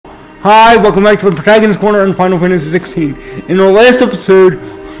Hi, welcome back to the Protagonist Corner on Final Fantasy 16. In our last episode,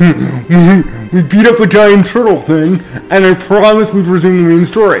 we beat up a giant turtle thing, and I promised we'd resume the main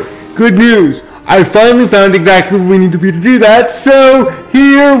story. Good news! I finally found exactly what we need to be to do that, so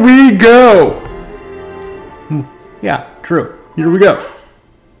here we go! Yeah, true. Here we go.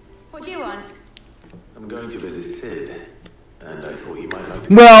 What do you want? I'm going to visit Sid, and I thought you might like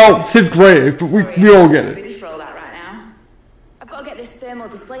to... Well, Sid's great, but we all get it. Busy for all that right now. I've got to get this thermal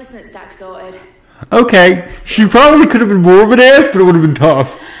displacement stack sorted. Okay, she probably could have been more of an ass, but it would have been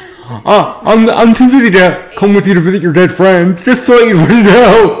tough. I'm too busy to come with you to visit your dead friends, just so you would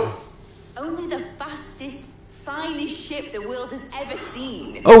know. Only the fastest, finest ship the world has ever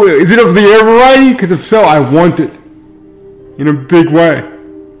seen. Oh, wait, is it of the air variety? Because if so, I want it. In a big way.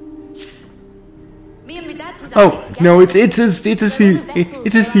 Me and my dad designed it Oh, together. no, it's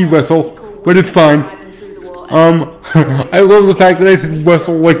a sea vessel, but it's fine. I love the fact that I said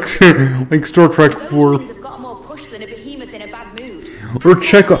vessel like Star Trek 4. Those things have got more push than a behemoth in a bad mood. Or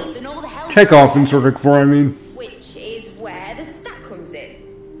Chekhov in Star Trek 4, I mean. Which is where the stack comes in.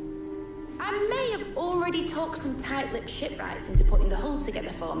 I may have already talked some tight-lipped shipwrights into putting the hull together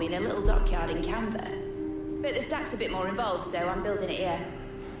for me in a little dockyard in Canberra. But the stack's a bit more involved, so I'm building it here.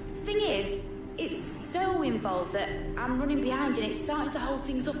 The thing is, it's so involved that I'm running behind and it's starting to hold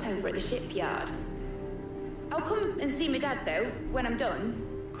things up over at the shipyard. I'll come and see my dad, though, when I'm done.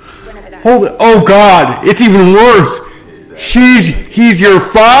 Whenever that Hold it. is. Oh, God. It's even worse. He's your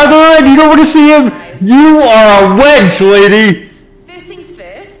father and you don't want to see him? You are a wench, lady. First things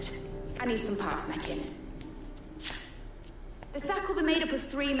first, I need some parts making. The stack will be made up of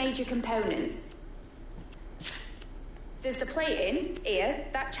 3 major components. There's the plating, here,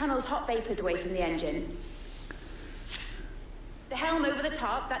 that channels hot vapours away from the engine. The helm over the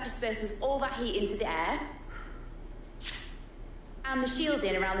top, that disperses all that heat into the air. And the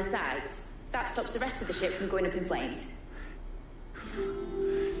shielding around the sides, that stops the rest of the ship from going up in flames.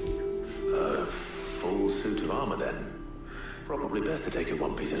 Full suit of armor then. Probably best to take it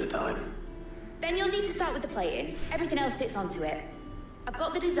one piece at a time. Then you'll need to start with the plating. Everything else fits onto it. I've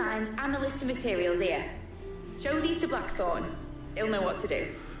got the designs and the list of materials here. Show these to Blackthorn. He'll know what to do.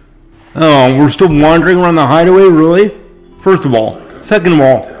 Oh, we're still wandering around the hideaway, really? First of all. Second of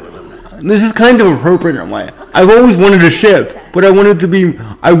all, this is kind of appropriate in a way. I've always wanted a ship, but I wanted it to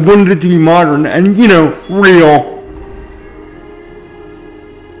be modern and, you know, real.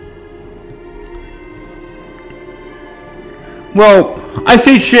 Well, I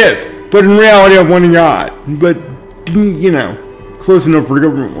say ship, but in reality I want a yacht. But, you know, close enough for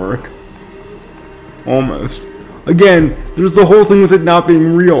government work. Almost. Again, there's the whole thing with it not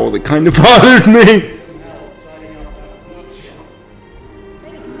being real that kind of bothers me.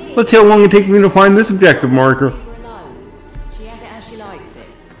 Let's see how long it takes me to find this objective marker. She has it how she likes it.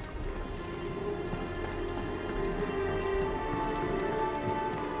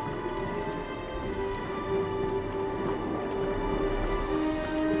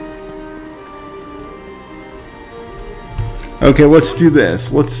 Okay, let's do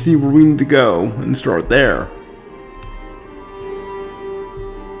this. Let's see where we need to go and start there.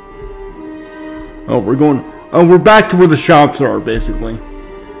 Oh, we're back to where the shops are, basically.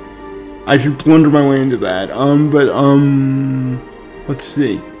 I should blunder my way into that. Let's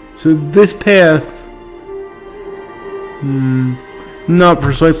see. So this path, not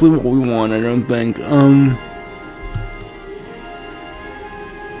precisely what we want, I don't think. I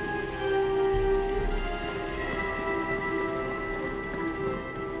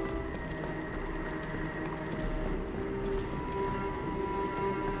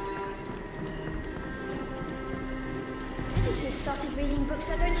just started reading books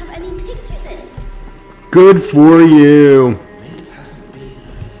that don't have any pictures in. Good for you. It hasn't been...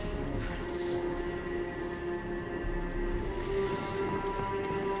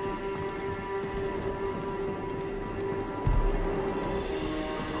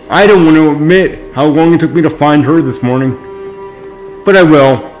 I don't want to admit how long it took me to find her this morning. But I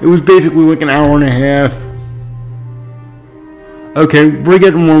will. It was basically like an hour and a half. Okay, we're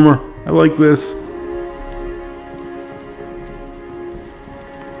getting warmer. I like this.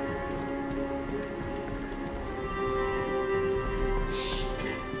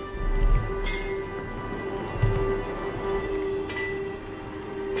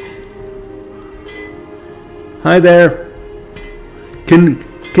 Hi there. Can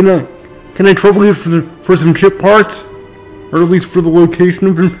I trouble you for some chip parts? Or at least for the location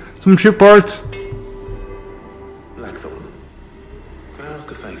of some chip parts? Blackthorn, can I ask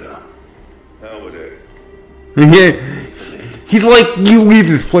a favor? Hell with it. Yeah. He's like, you leave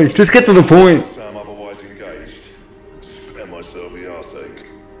this place. Just get to the point. I'm otherwise engaged. Spare myself for your sake.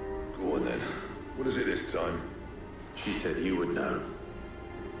 Go on then. What is it this time? She said you would know.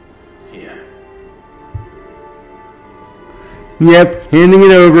 Here. Yep, handing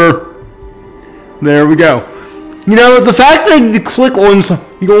it over. There we go. You know, the fact that I need to click on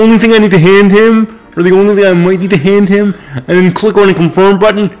the only thing I need to hand him, or the only thing I might need to hand him, and then click on the confirm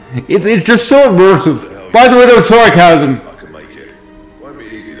button, it's just so immersive. By the way, that's sarcasm. I can make it. Won't be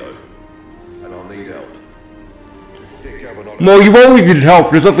easy though. And I'll need help. Get Gavin on. Well, you've always needed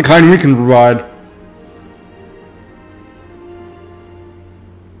help, just not the kind we can provide.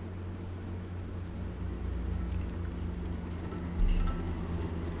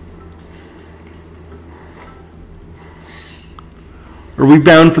 Are we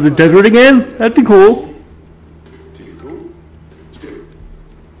bound for the desert again? That'd be cool. Typical. Still,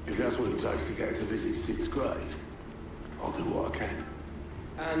 if that's what it takes to get to visit Sid's grave, I'll do what I can.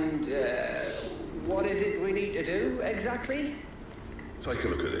 And, what is it we need to do, exactly? Take a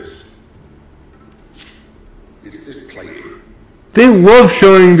look at this. It's this plating. They love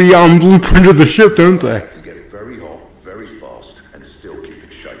showing the blueprint of the ship, don't they? It can get very hot, very fast, and still keep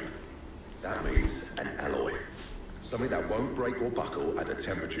its shape. That means an alloy. Something that won't break or buckle at the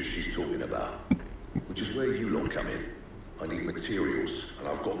temperature she's talking about. Which is where you lot come in. I need materials, and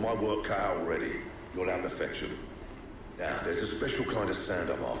I've got my work cut out already. You'll have to fetch them. Now, there's a special kind of sand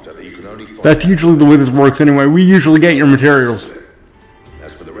I'm after that you can only find... That's usually the way this works anyway. We usually get your materials.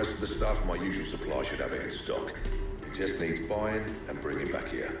 As for the rest of the stuff, my usual supply should have it in stock. It just needs buying and bringing back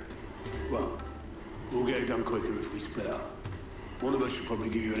here. Well, we'll get it done quicker if we split up. One of us should probably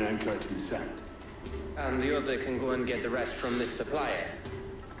give you an anchor to the sand. And the other can go and get the rest from this supplier.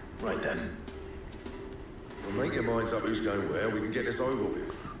 Right then. Well, make your minds up who's going where. We can get this over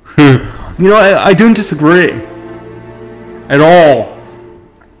with. You know, I don't disagree. At all.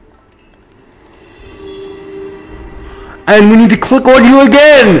 And we need to click on you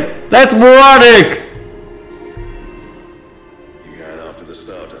again! That's moronic! You going after the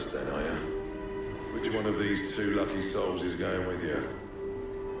Stardust then, are you? Which one of these two lucky souls is going with you?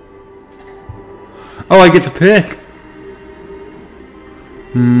 Oh, I get to pick.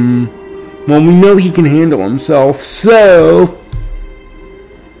 Well, we know he can handle himself, so...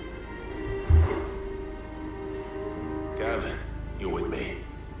 Gav, you're with me.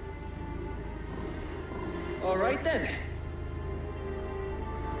 Alright then.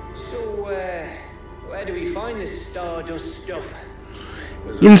 So, where do we find this Stardust stuff?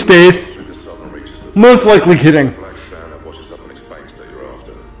 In space. Through the southern reaches of the Most likely kidding. black sand that washes up on its banks that you're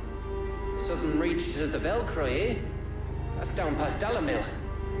after. Southern reaches of the Velcro, eh? That's down past Dalamil.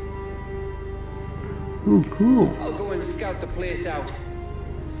 Ooh, cool. I'll go and scout the place out.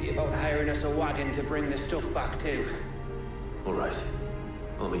 See about hiring us a wagon to bring the stuff back to. All right.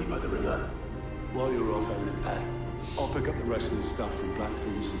 I'll meet you by the river. While you're off having a pad, I'll pick up the rest of the stuff from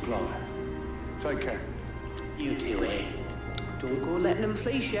Blackthorn's supplier. Take care. You two, eh? Don't go letting them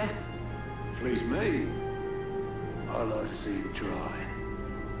fleece ya. Fleece me. I like to see him try.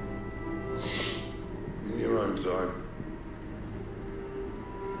 In your own time.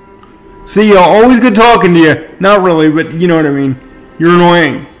 See, always good talking to you. Not really, but you know what I mean. You're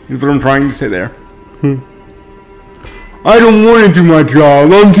annoying, is what I'm trying to say there. I don't want to do my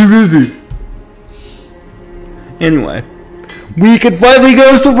job. I'm too busy. Anyway, we can finally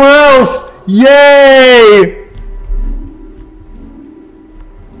go somewhere else. Yay!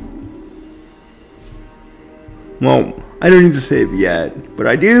 Well, I don't need to save yet, but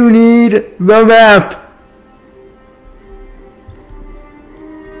I do need the map.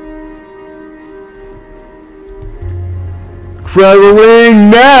 Traveling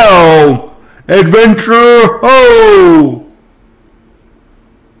now! Adventure ho!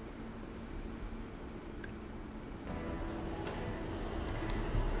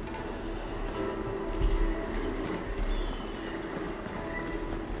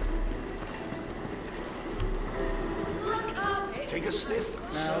 Take a sniff.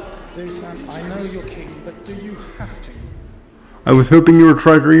 Now, Dusan, I know you're king, but do you have to? I was hoping you were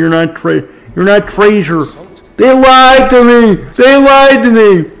treasure. You're not treasure. They lied to me. They lied to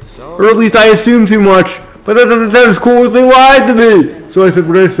me. Or at least I assumed too much. But that doesn't sound as cool as they lied to me. So I said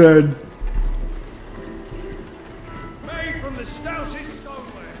what I said. Made from the stoutest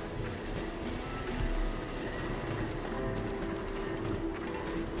stoneware.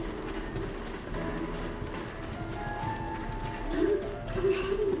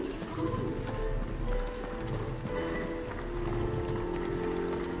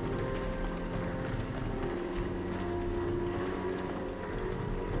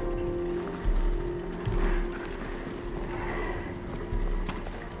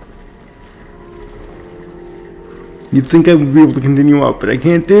 you'd think I would be able to continue up, but I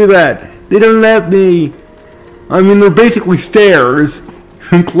can't do that. They don't let me. I mean, they're basically stairs,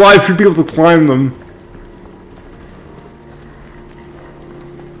 and Clive should be able to climb them.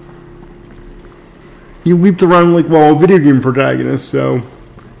 He leaped around like, well, a video game protagonist, so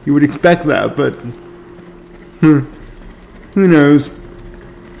you would expect that, but who knows?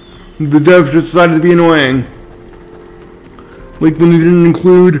 The devs just decided to be annoying. Like when they didn't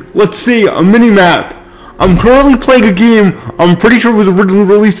include, let's see, a mini-map. I'm currently playing a game I'm pretty sure was originally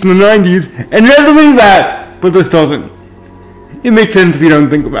released in the 90s, and it has a mini-map, but this doesn't. It makes sense if you don't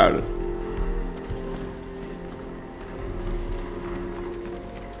think about it.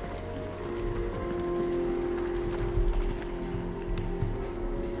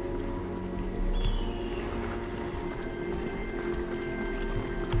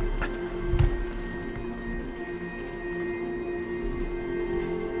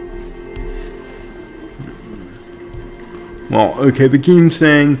 Well, okay, the game's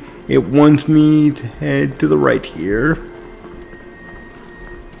saying it wants me to head to the right here.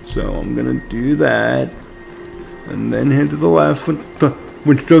 So I'm gonna do that. And then head to the left,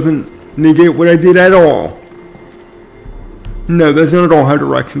 which doesn't negate what I did at all. No, that's not at all how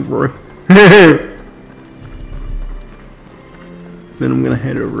directions work. Then I'm gonna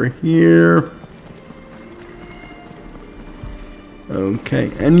head over here.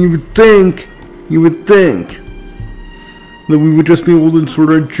 Okay, and you would think that we would just be able to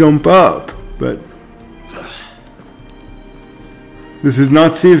sort of jump up, but this is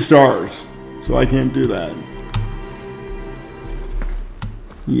not Sea of Stars, so I can't do that.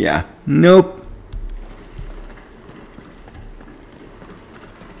 Yeah, nope.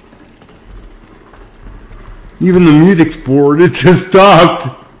 Even the music's bored, it just stopped.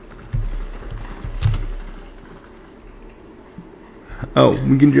 Oh,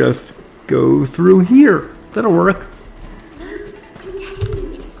 we can just go through here. That'll work.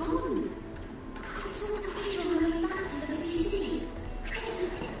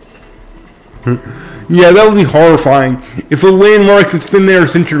 Yeah, that would be horrifying. If a landmark that's been there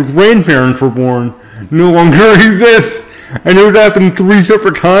since your grandparents were born no longer exists, and it would happen 3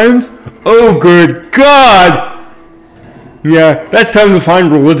 separate times? Oh, good God! Yeah, that's time to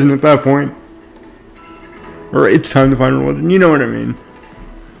find religion at that point. Or it's time to find religion, you know what I mean.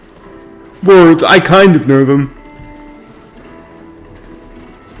 Words, I kind of know them.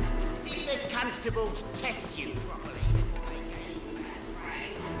 Did the constables test you properly before they gave you that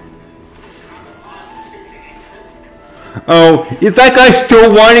right? Oh, is that guy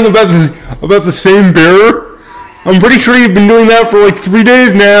still whining about the same bearer? I'm pretty sure you've been doing that for like 3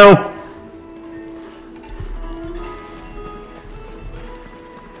 days now.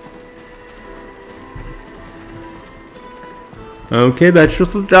 Okay, that's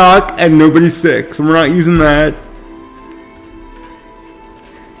just a dock, and nobody's sick, so we're not using that.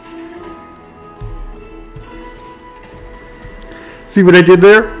 See what I did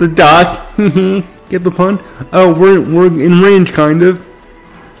there? The dock. Get the pun? Oh, we're in range, kind of.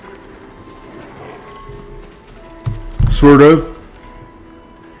 Sort of.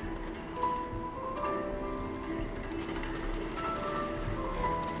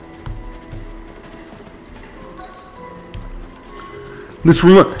 This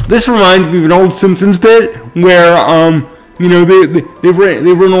reminds me of an old Simpsons bit where you know they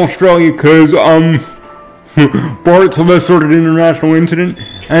were in Australia because Bart Sylvester started an international incident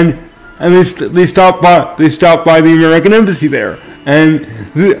and they stopped by the American embassy there, and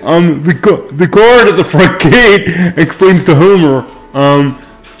the guard at the front gate explains to Homer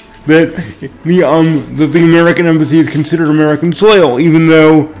that the American embassy is considered American soil, even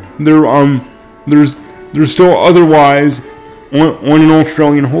though there's still otherwise on an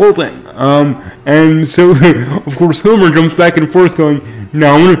Australian holding. And so, of course, Homer jumps back and forth going,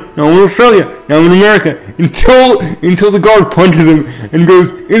 now I'm in Australia, now I'm in America, until the guard punches him and goes,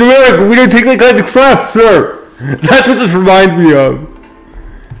 in America, we don't take that kind of crap, sir. That's what this reminds me of.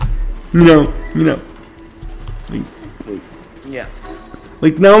 You know. Yeah.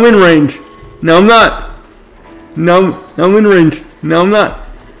 Like, now I'm in range. Now I'm not. Now I'm in range. Now I'm not.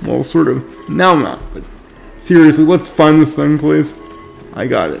 Well, sort of. Now I'm not, but seriously, let's find this thing, please. I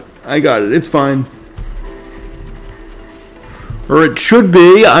got it. It's fine. Or it should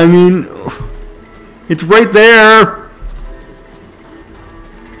be. I mean, it's right there.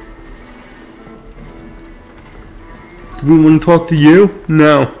 Do we want to talk to you?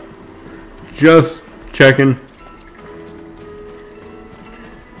 No. Just checking.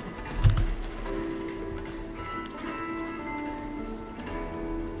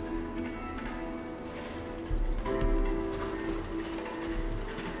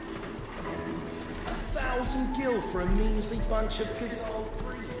 skill for a measly bunch of this old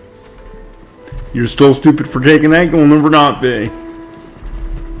trees. You're still stupid for taking that, you'll never not be.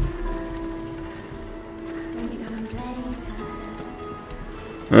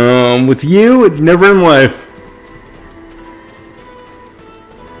 With you, it's never in life.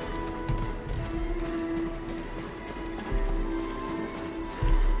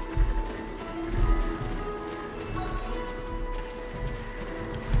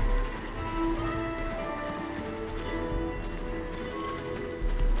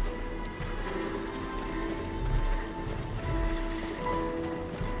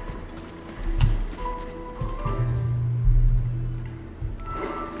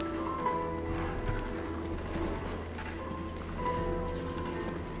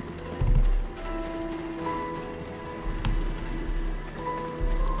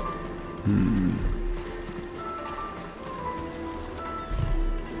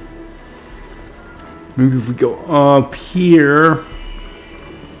 Maybe if we go up here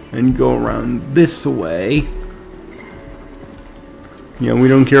and go around this way. Yeah, we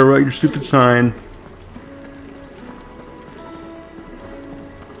don't care about your stupid sign.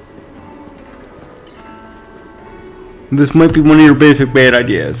 This might be one of your basic bad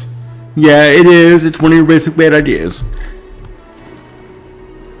ideas. Yeah, it is. It's one of your basic bad ideas.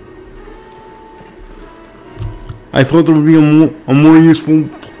 I thought there would be a more useful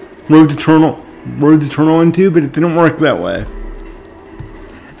road to turn onto, but it didn't work that way.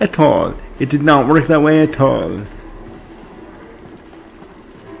 At all. It did not work that way at all.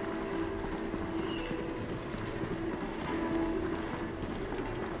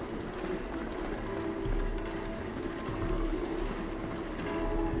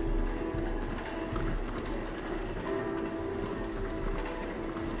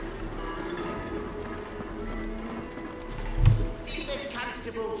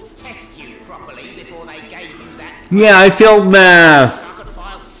 Yeah, I failed math. I could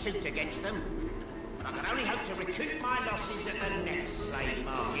file suit against them. I can only hope to recoup my losses at the next slave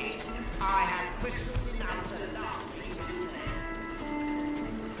market. I have crystals enough to last me till then.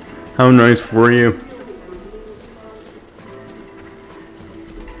 How nice for you.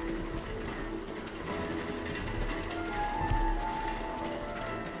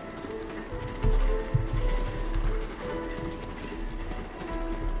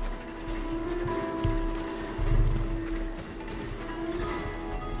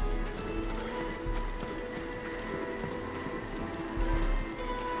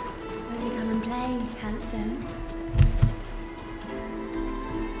 Handsome.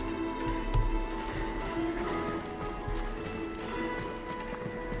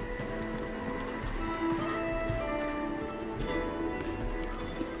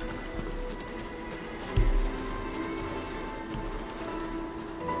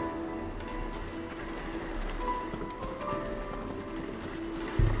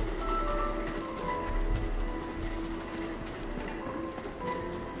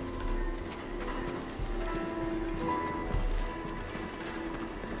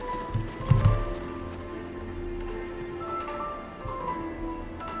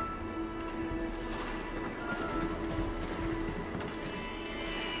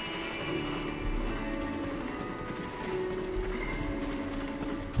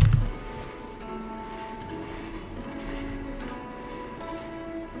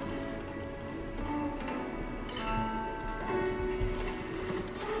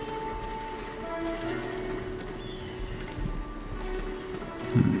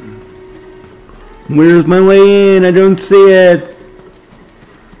 Where's my way in? I don't see it.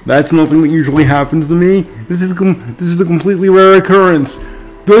 That's nothing that usually happens to me. This is a completely rare occurrence.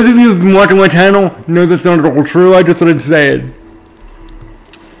 Those of you who've been watching my channel know that's not at all true. I just thought I'd say it.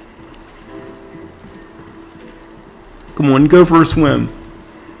 Come on, go for a swim.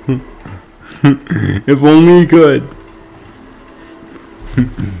 If only he could.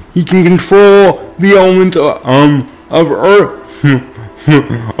 He can control the elements of Earth.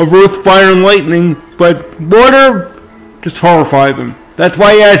 Of earth, fire, and lightning, but water just horrifies him. That's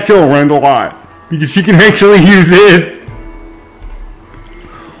why he has Jill around a lot, because she can actually use it.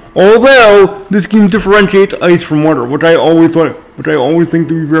 Although this game differentiates ice from water, which I always think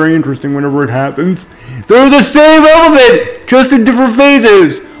to be very interesting whenever it happens. They're the same element, just in different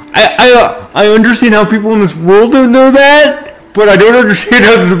phases. I understand how people in this world don't know that, but I don't understand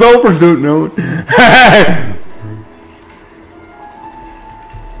how the developers don't know it.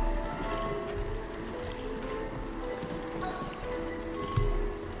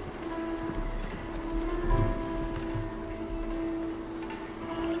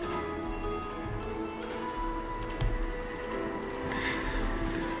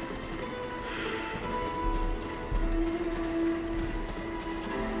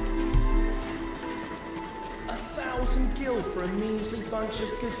 some gil for a measly bunch of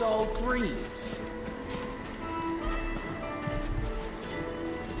gazelle greens.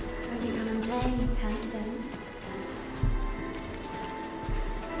 Won't you come and play, handsome?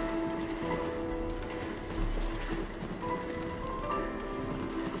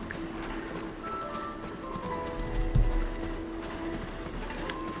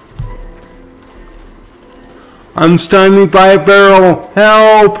 I'm stymied by a barrel.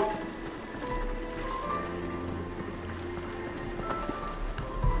 Help!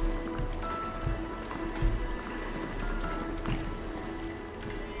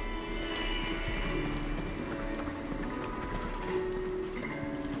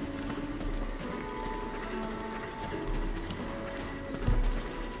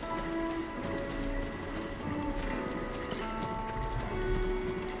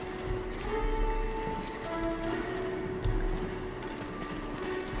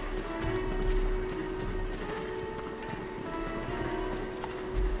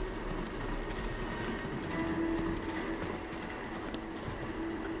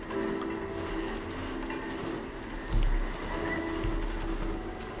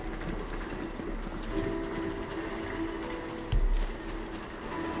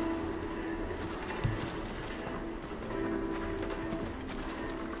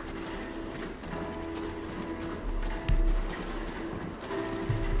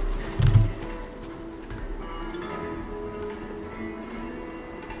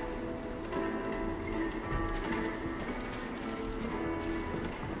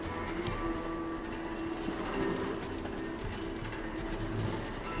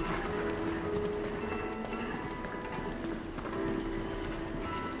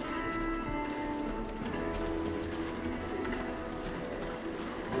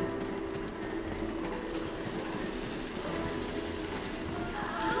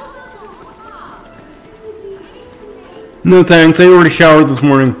 No thanks, I already showered this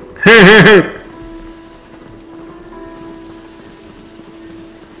morning.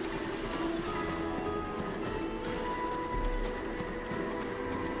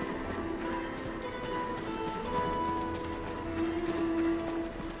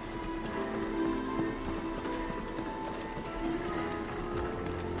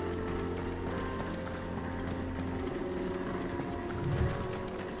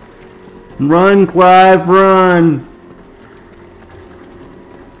 Run, Clive, run!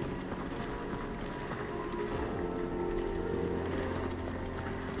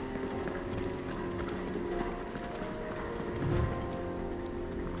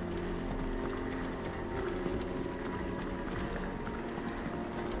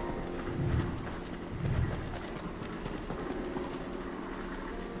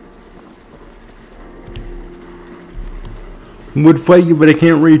 Would fight you, but I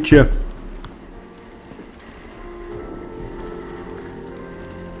can't reach you.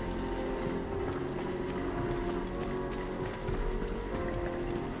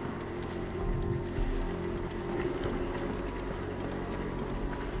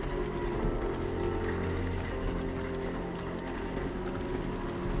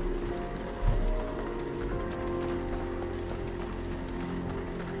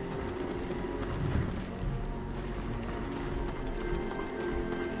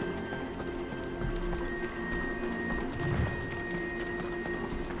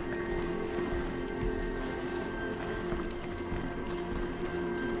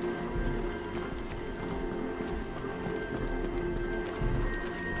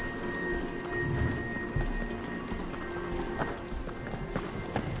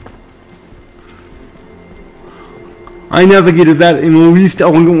 I navigated that in the least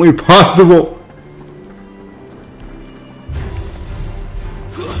elegant way possible.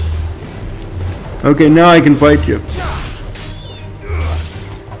 Okay, now I can fight you.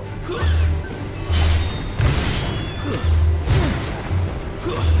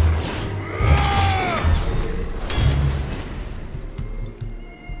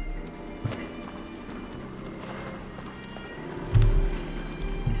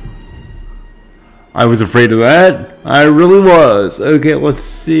 I was afraid of that. I really was. Okay, let's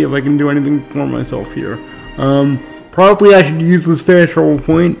see if I can do anything for myself here. Probably I should use this fast travel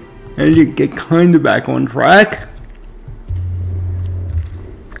point and get kind of back on track.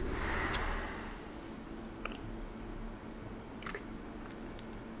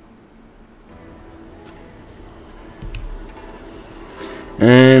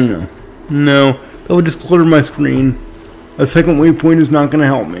 And no, that would just clutter my screen. A second waypoint is not going to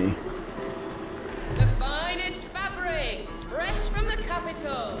help me. The finest fabrics, fresh from the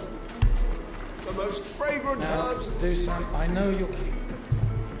capital. The most fragrant Now, herbs. do some. I know you're keen.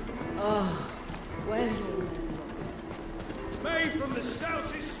 Oh, well, you'll never. from the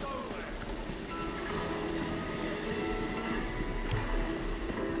stoutest stonework.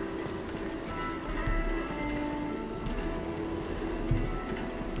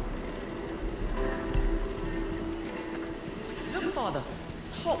 Look, Father.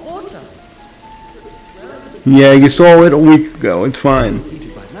 Hot water. Yeah, you saw it a week ago. It's fine.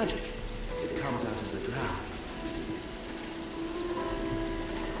 Heated by magic. It comes out of the ground.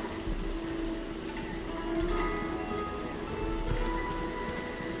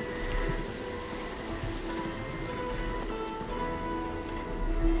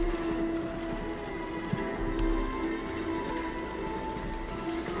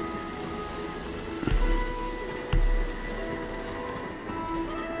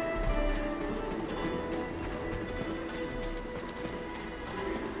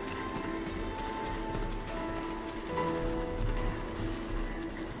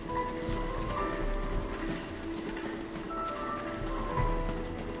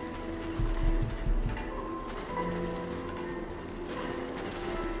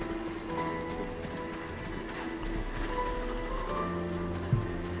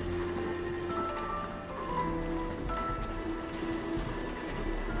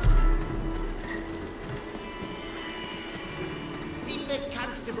 Did the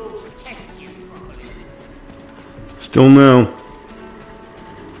constables test you properly? Still no.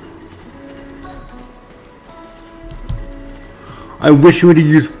 I wish you would have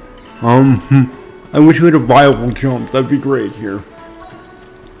used, I wish you had a viable jump. That'd be great here.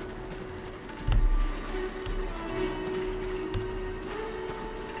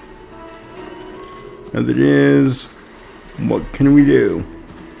 As it is, what can we do?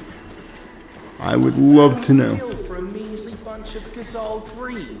 I would love to know. Kill for a measly bunch of gazelle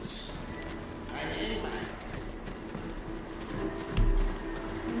greens.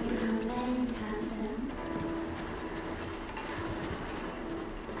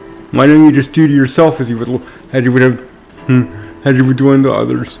 Why don't you just do to yourself as you would had you would have had you would do unto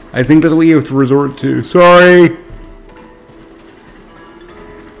others? I think that's what you have to resort to. Sorry.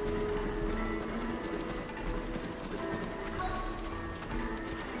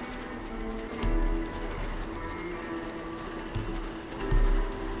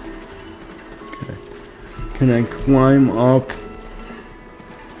 Can I climb up?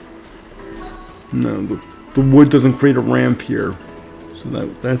 No, the wood doesn't create a ramp here. So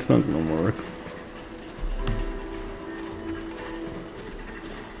that's not gonna work.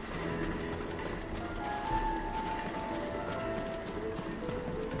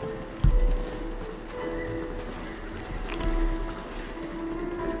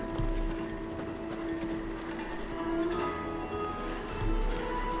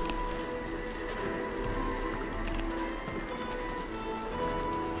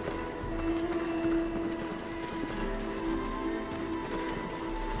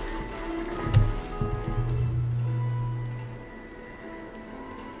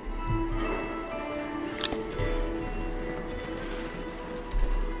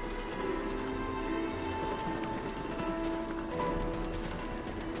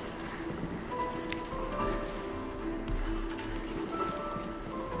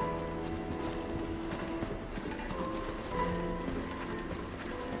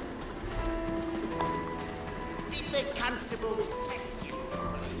 Did the constables test you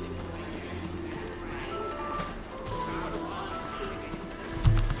properly?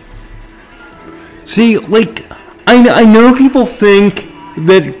 See, like, I know people think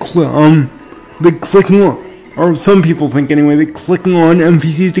that that clicking on, or some people think anyway, that clicking on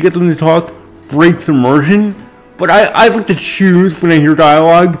NPCs to get them to talk breaks immersion. But I like to choose when I hear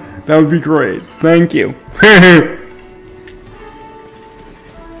dialogue. That would be great. Thank you.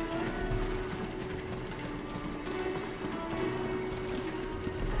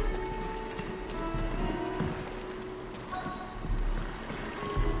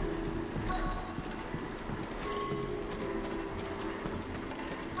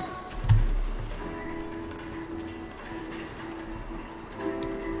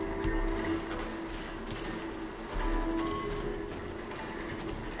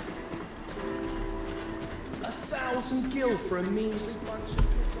 Gil for a measly bunch of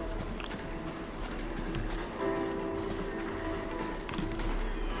gazelle.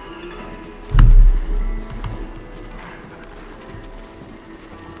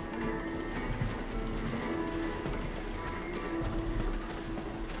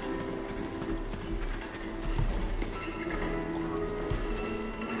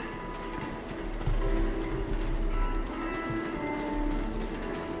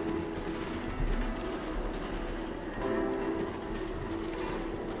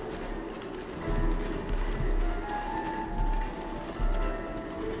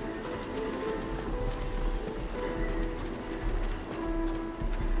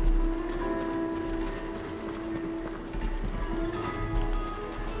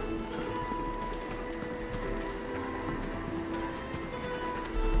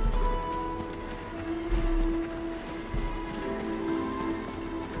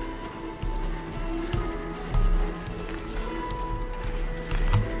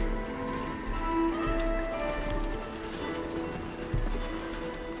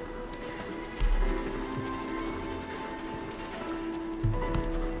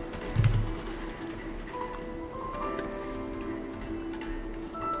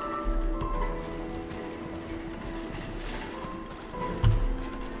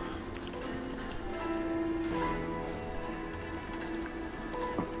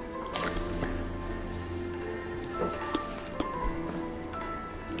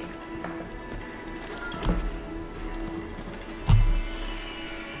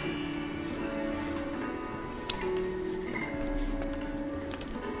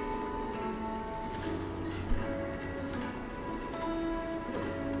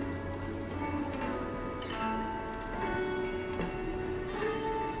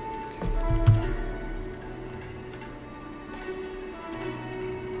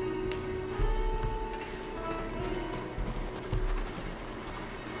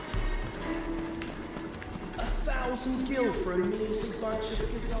 1,000 gil for a measly bunch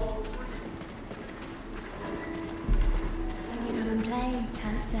of gazelle. Come and play,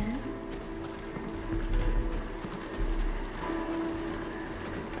 handsome.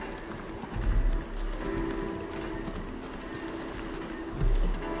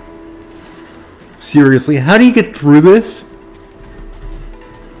 Seriously, how do you get through this?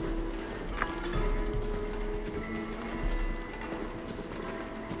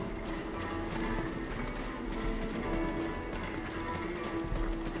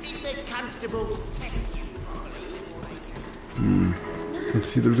 Did the constables test you properly? Let's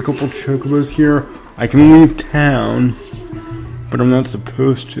see, there's a couple chocobos here. I can leave town, but I'm not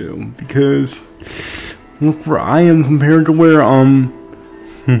supposed to, because look where I am compared to where,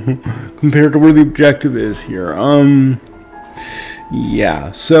 compared to where the objective is here.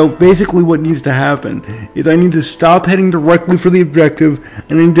 Yeah, so basically what needs to happen is I need to stop heading directly for the objective,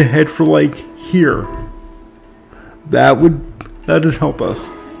 and I need to head for, like, here. That'd help us.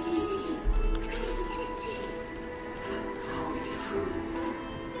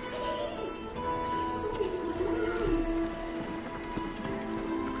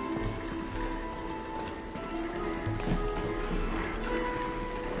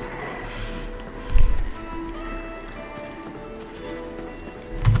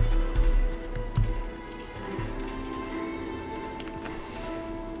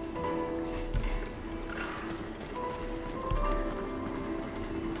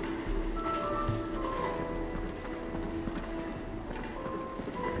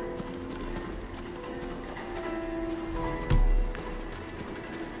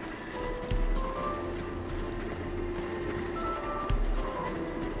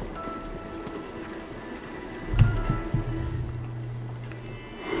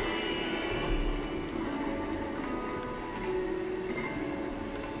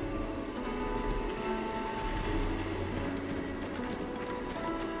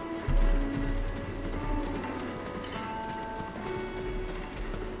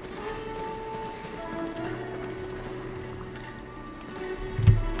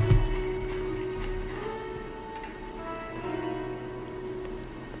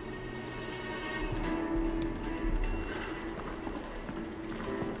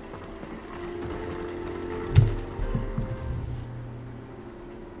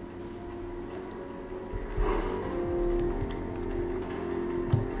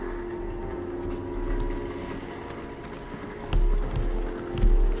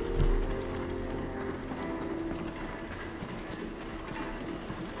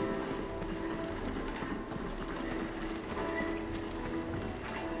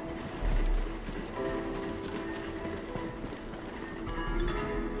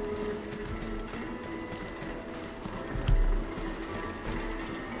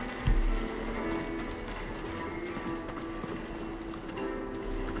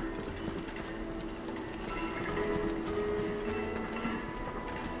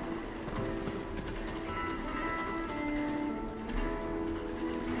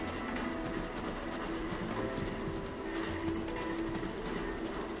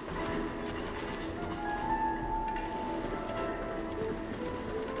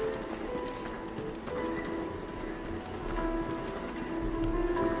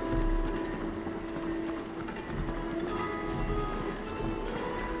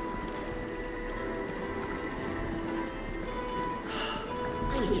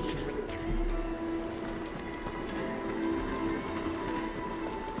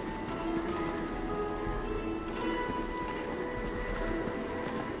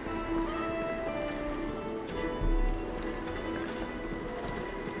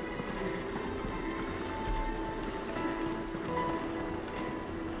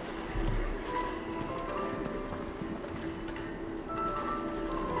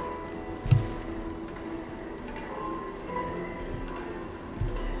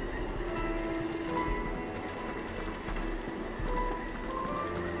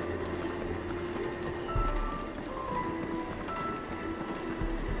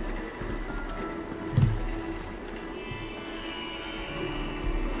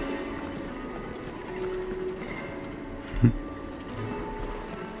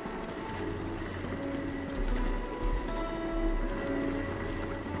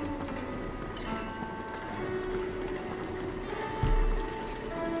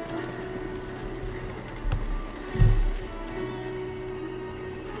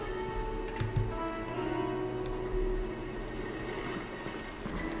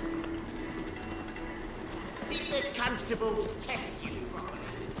 Constables test you properly.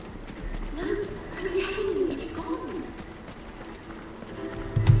 No, I'm telling you, it's gone.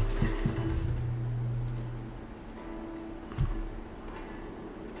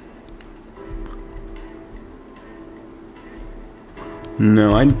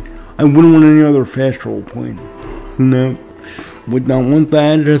 No, I wouldn't want any other fast travel point. No, would not want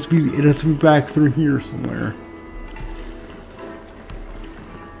that. It has to be back through here somewhere.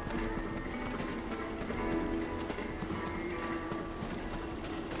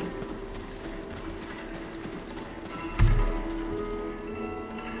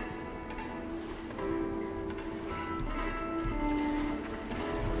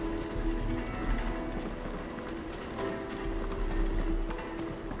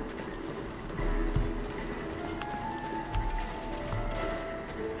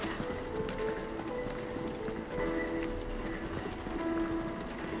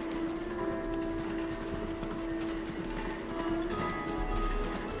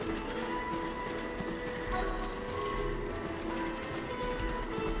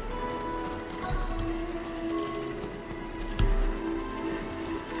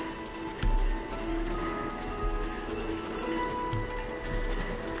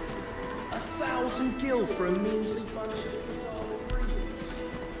 Gil for a measly bunch of bizarre ingredients.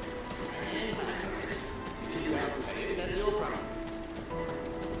 If you haven't paid it, that's your problem.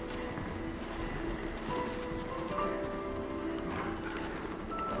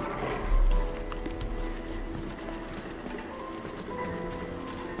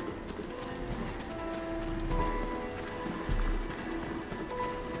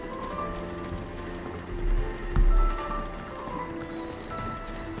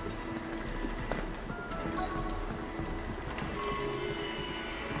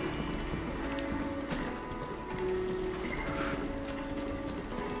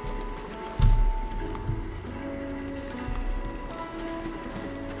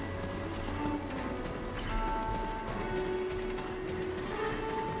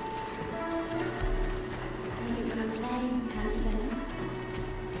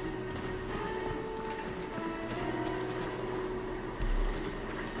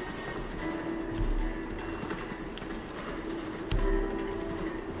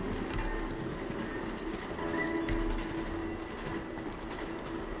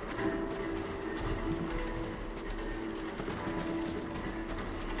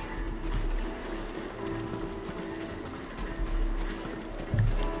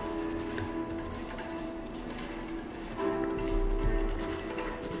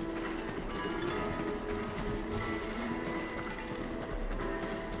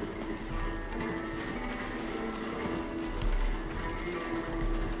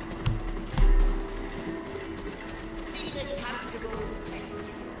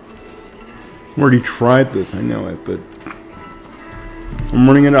 Already tried this, I know it, but I'm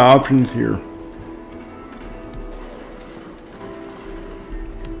running out of options here.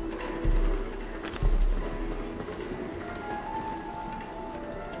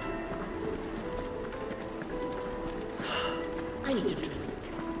 I need to drink.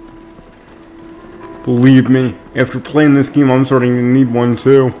 Believe me, after playing this game, I'm starting to need one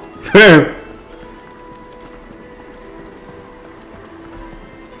too.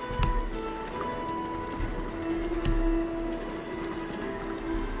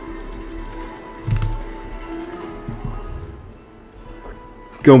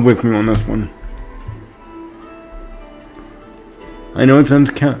 Go with me on this one. I know it seems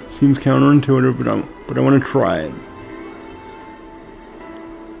counterintuitive, but I want to try it.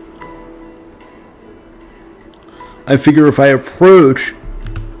 I figure if I approach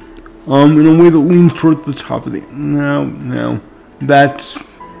in a way that leans towards the top of the no, that's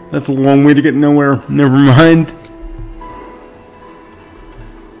a long way to get nowhere. Never mind.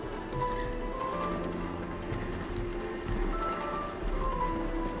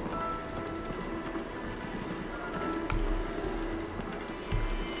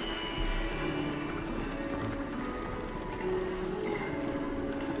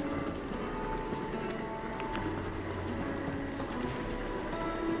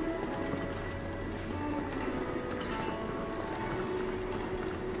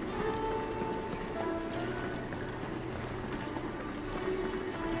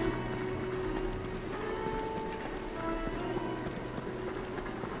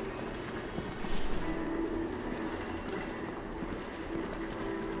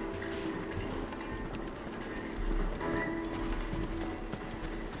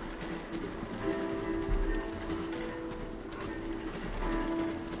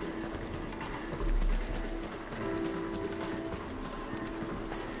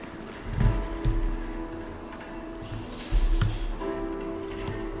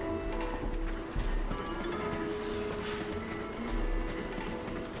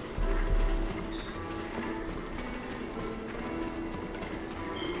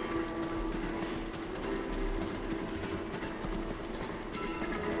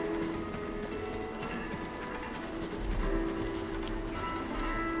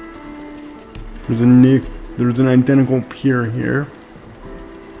 There's an identical pier here.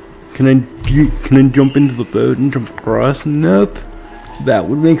 Can I jump into the boat and jump across? Nope. That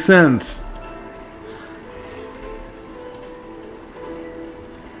would make sense.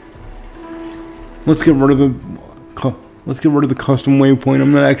 Let's get rid of the custom waypoint.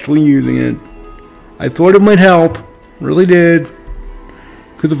 I'm not actually using it. I thought it might help. Really did.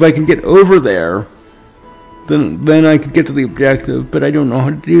 Because if I can get over there, then I could get to the objective, but I don't know how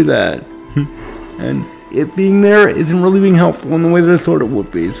to do that. And it being there isn't really being helpful in the way that I thought it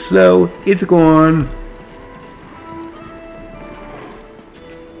would be. So, it's gone.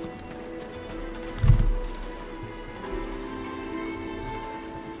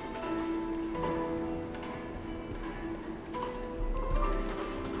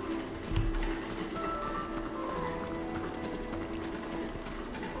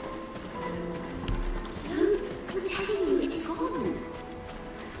 I'm telling you, it's gone.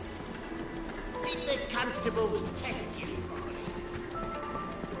 Did the constables test you, Molly?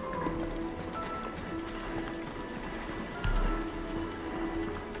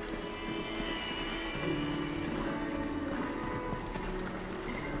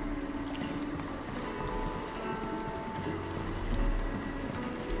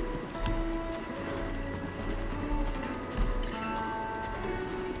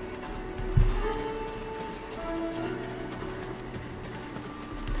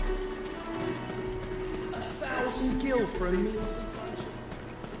 Gil for a meal.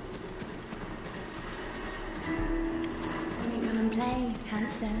 Will you come and play,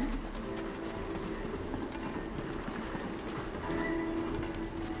 handsome?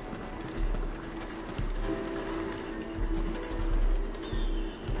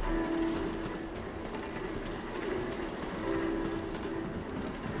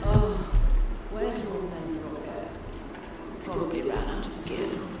 Where do all men go? Probably ran out of gil,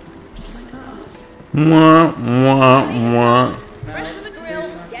 just like us. Mwah, mwah, mwah. Fresh from the grill.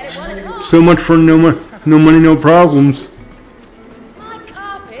 Get it while it's hot. So much for no money, no problems. My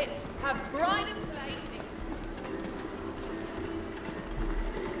carpets have pride of place.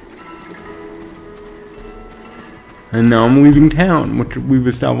 And now I'm leaving town, which we've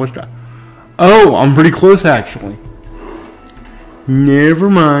established. Oh, I'm pretty close actually. Never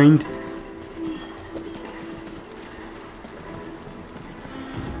mind.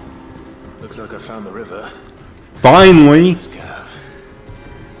 Looks like I found the river. Finally. Cav.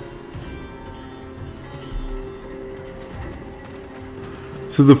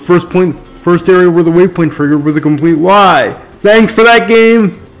 So the first area where the waypoint triggered was a complete lie. Thanks for that,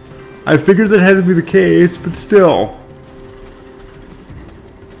 game. I figured that had to be the case, but still.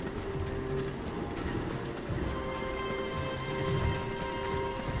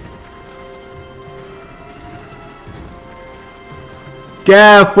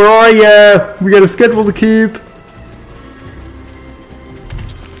 Gaff, where are ya? We got a schedule to keep.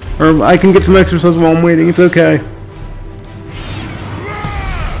 Or I can get some exercise while I'm waiting. It's okay.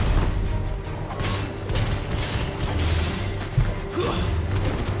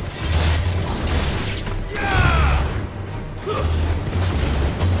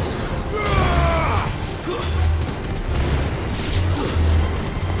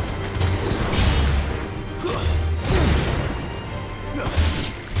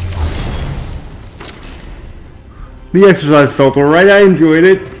 The exercise felt alright. I enjoyed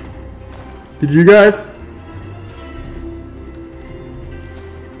it. Did you guys?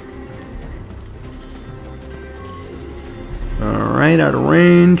 Alright, out of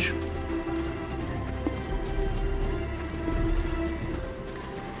range.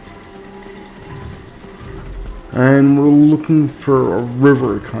 And we're looking for a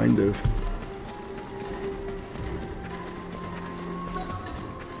river, kind of.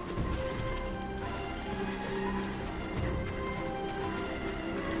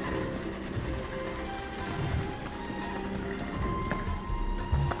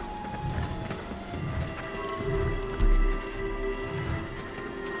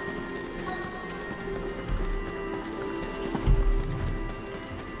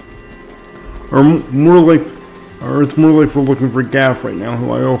 Or it's more like we're looking for Gaff right now,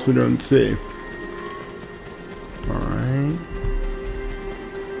 who I also don't see. Alright.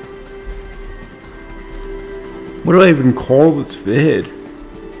 What do I even call this vid?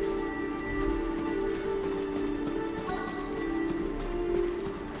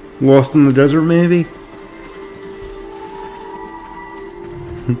 Lost in the desert, maybe?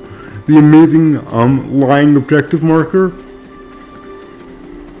 The amazing lying objective marker.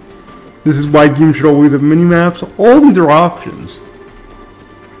 This is why games should always have mini-maps. All these are options.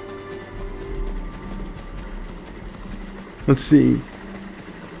 Let's see.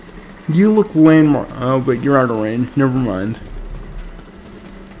 You look landmark. Oh, but you're out of range. Never mind.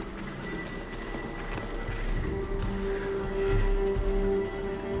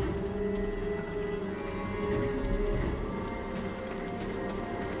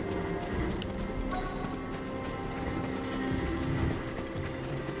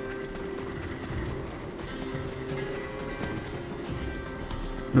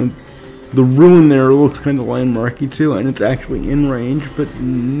 The ruin there looks kind of landmarky too, and it's actually in range, but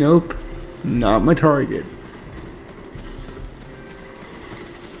nope, not my target.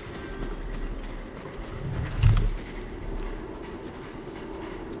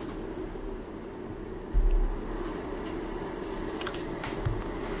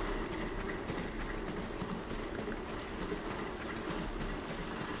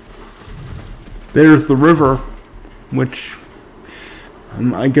 There's the river, which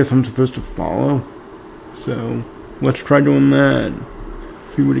I guess I'm supposed to follow. So let's try doing that.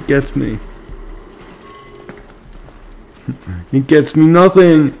 See what it gets me. It gets me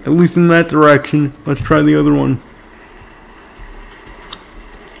nothing, at least in that direction. Let's try the other one.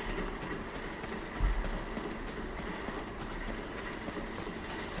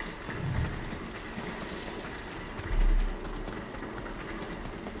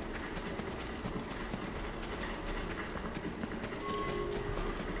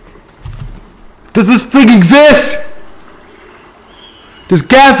 Does this thing exist? Does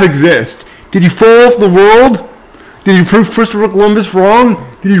Gaff exist? Did he fall off the world? Did he prove Christopher Columbus wrong?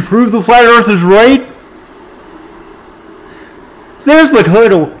 Did he prove the flat earth is right? There's my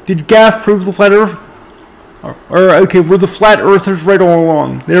title. Did Gaff prove the flat earth? Or okay, were the flat earthers right all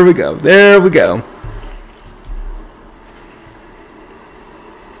along? There we go. There we go.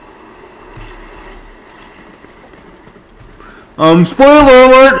 Spoiler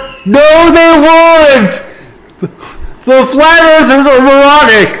alert! No, they weren't! The flat earthers are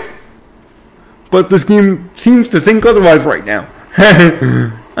moronic! But this game seems to think otherwise right now.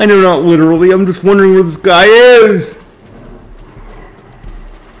 I know, not literally, I'm just wondering where this guy is!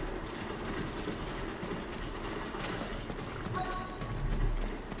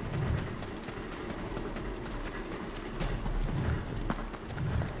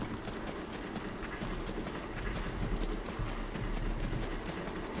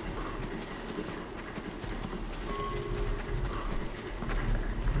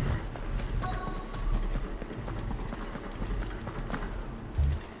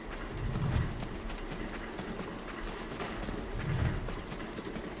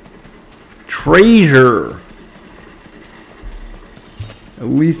 Treasure. At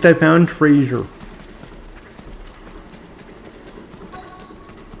least I found treasure.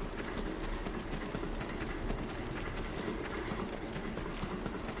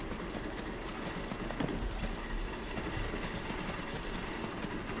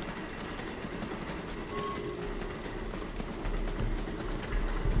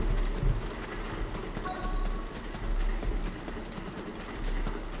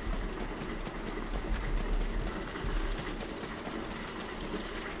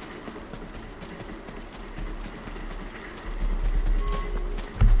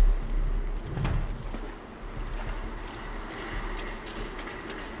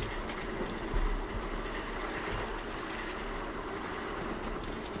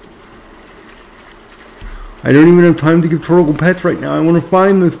 I don't even have time to give Torgal pets right now. I want to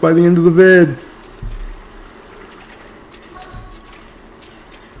find this by the end of the vid.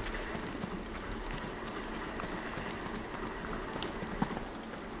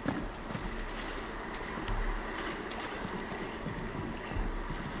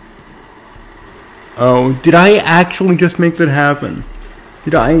 Oh, did I actually just make that happen?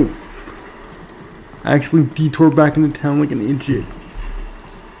 Did I actually detour back into town like an idiot?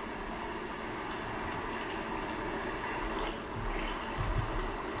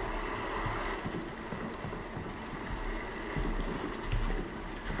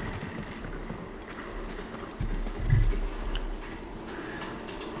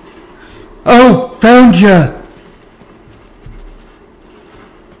 Oh, found ya!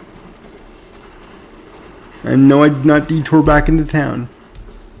 And no, I did not detour back into town.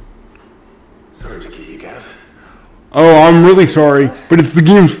 Sorry to keep you, Gav. Oh, I'm really sorry, but it's the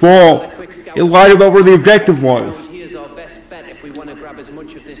game's fault. It lied about where the objective was. Here's our best bet if we want to grab as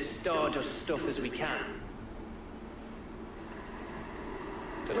much of this stardust stuff as we can.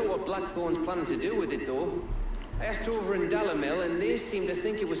 Don't know what Blackthorn's planning to do with it, though. I asked over in Dalamil, and they seem to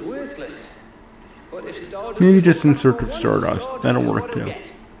think it was worthless. But if stardust... Maybe just in search of stardust. That'll work too.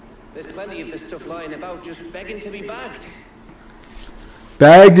 There's plenty of this stuff lying about just begging to be bagged.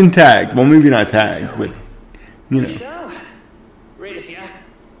 Bagged and tagged. Well, maybe not tagged, but, you know. Race, yeah?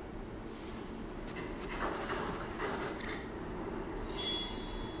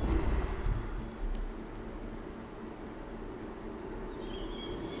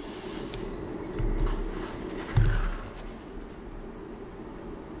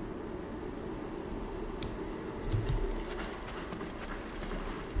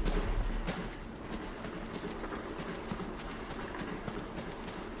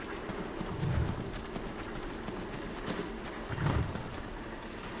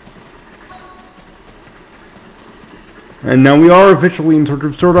 And now we are officially in search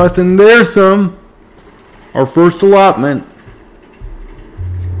of Stardust, and there's some. Our first allotment.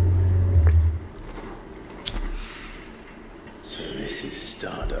 So this is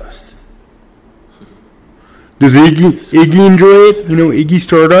Stardust. Does Iggy enjoy it? You know, Iggy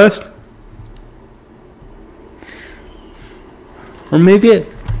Stardust? Or maybe I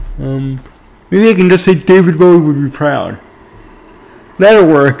can just say David Bowie would be proud. That'll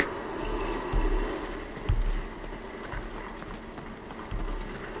work.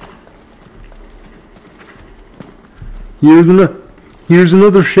 Here's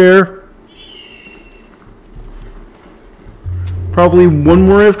another share. Probably one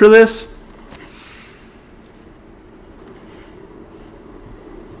more after this.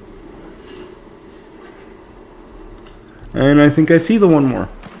 And I think I see the one more.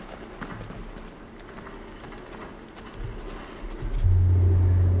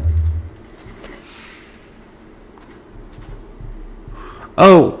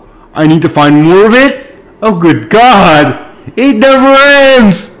 Oh, I need to find more of it? Oh, good God! It never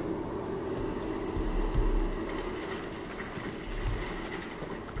ends!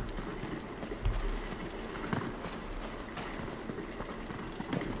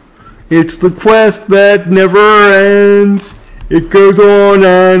 It's the quest that never ends. It goes on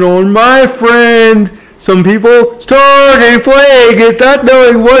and on, my friend. Some people started playing it not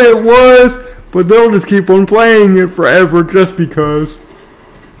knowing what it was, but they'll just keep on playing it forever just because.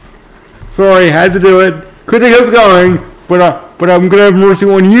 Sorry, had to do it. Could have kept going, but I'm gonna have mercy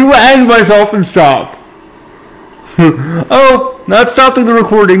on you and myself and stop. Oh, not stopping the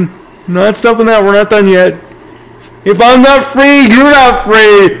recording. Not stopping that. We're not done yet. If I'm not free, you're not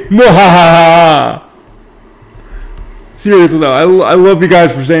free! Mwahaha! Seriously though, I love you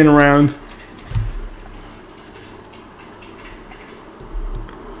guys for staying around.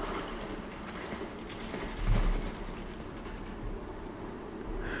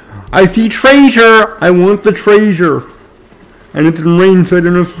 I see treasure! I want the treasure! And it didn't rain, so I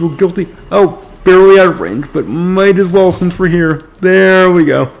don't know if I feel guilty. Oh, barely out of range, but might as well since we're here. There we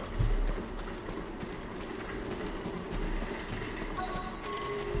go.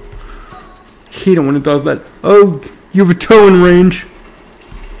 Hate it when it does that. Oh, you have a toe in range.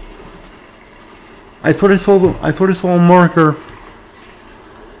 I thought I saw a marker.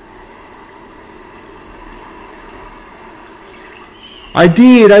 I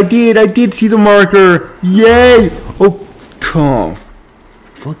did see the marker. Yay! Oh,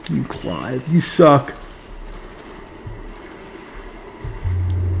 fuck you, Clive. You suck.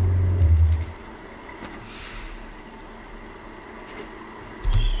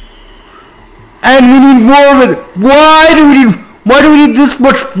 And we need more of it. Why do we need this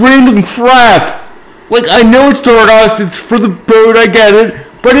much random crap? Like, I know it's Stardust, it's for the boat, I get it,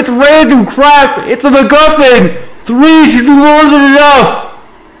 but it's random crap. It's a MacGuffin. 3 should be more than enough.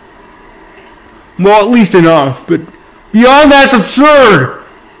 Well, at least enough, but beyond that's absurd.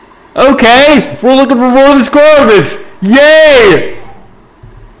 Okay, we're looking for more of this garbage. Yay!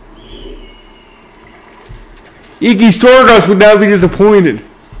 Iggy Stardust would now be disappointed.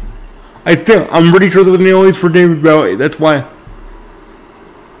 I'm pretty sure that the nail is for David Bowie. That's why.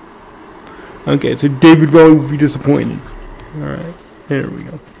 Okay, so David Bowie would be disappointed. Alright, there we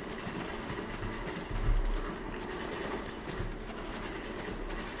go.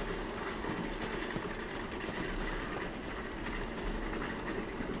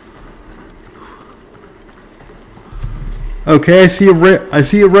 Okay, I see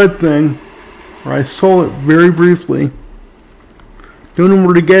a red thing. Or I saw it very briefly. Don't know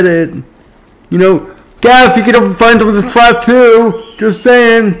where to get it. You know, Gav, you can help find some of this crap too. Just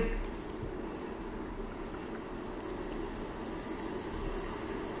saying.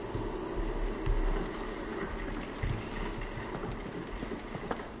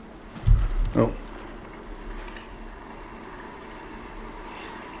 Oh.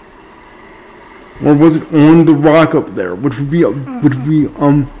 Or was it on the rock up there? Which would be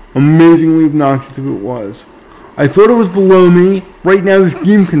amazingly obnoxious if it was. I thought it was below me. Right now this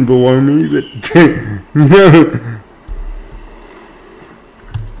game can below me, but you know.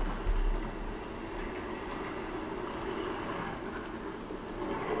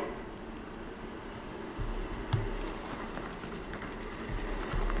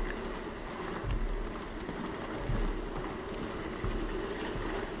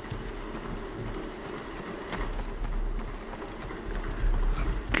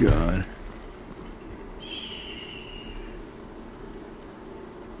 God.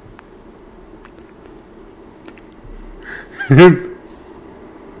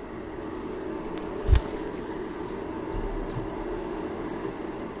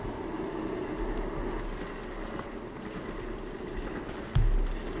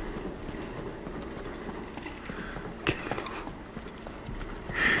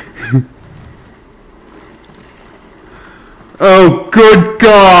 Oh, good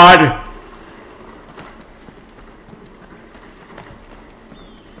God!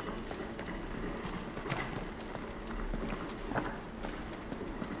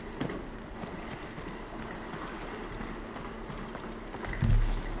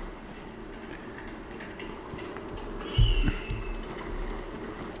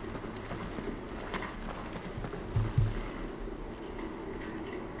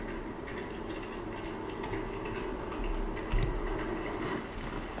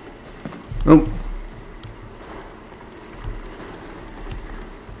 Oh.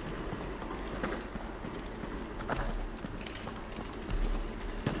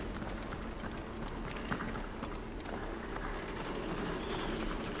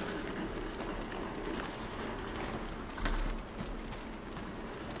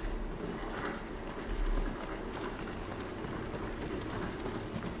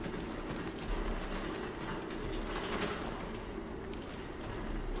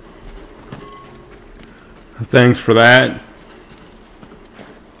 Thanks for that.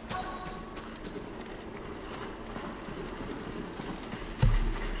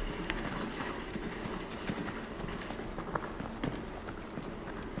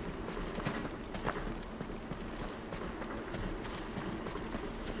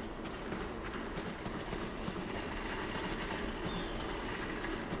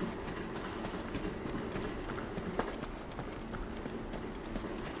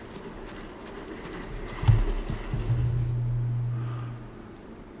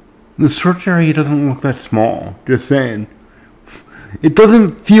 The search area doesn't look that small, just saying. It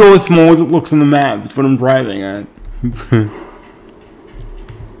doesn't feel as small as it looks on the map, that's what I'm driving at.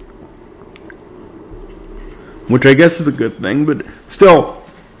 Which I guess is a good thing, but still,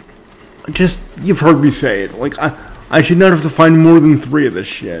 just, you've heard me say it, like, I should not have to find more than 3 of this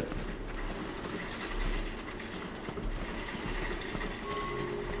shit.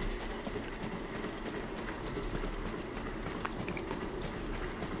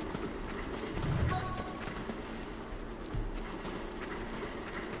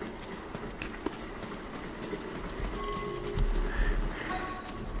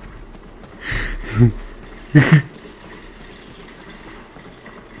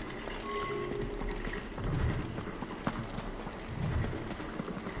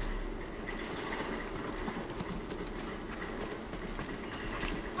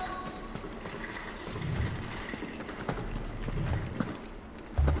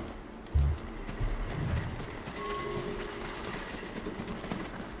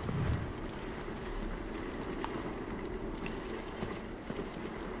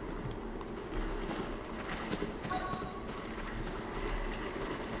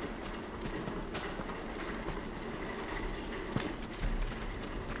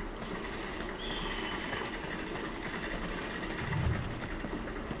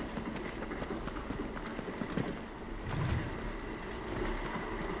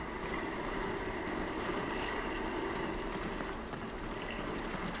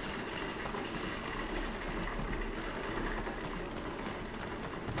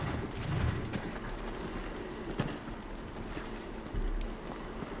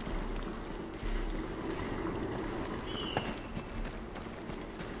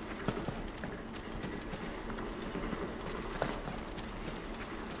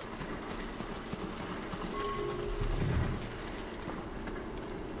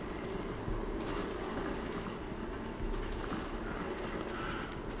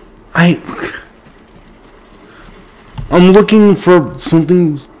 I'm looking for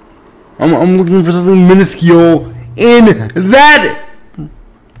something. I'm looking for something minuscule in that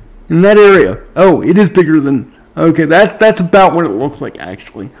area. Oh, it is bigger than. Okay, that's about what it looks like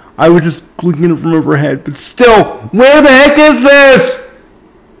actually. I was just looking at it from overhead, but still, where the heck is this?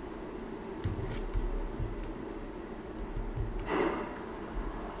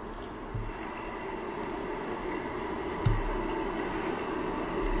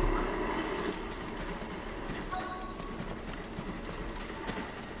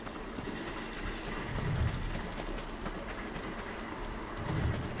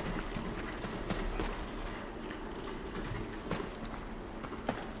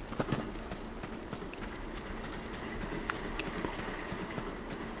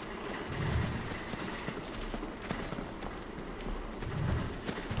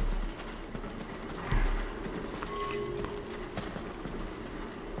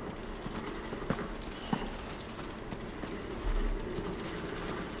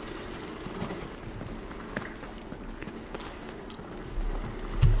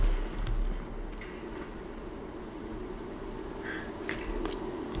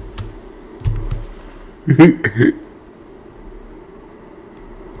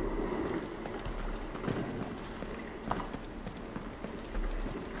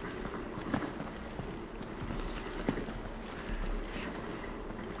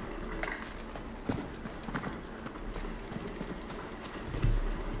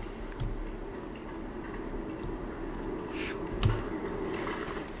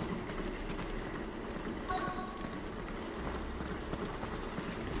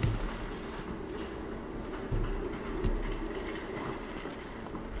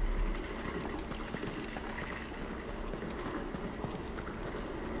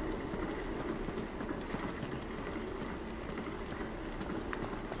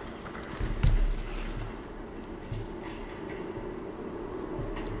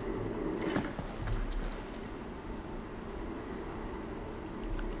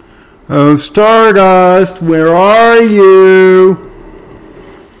 Oh, Stardust, where are you?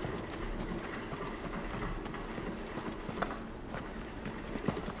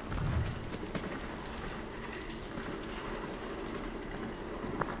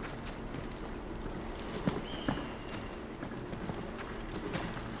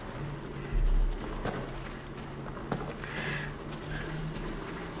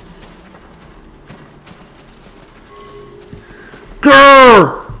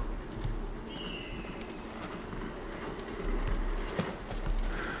 Grrr!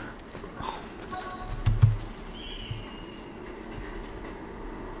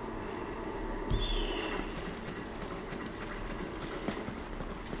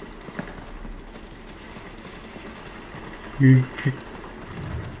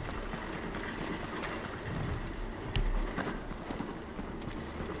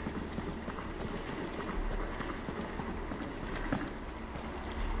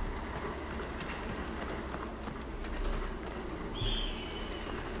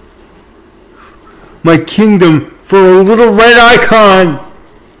 My kingdom for a little red icon.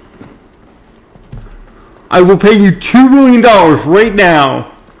 I will pay you $2 million right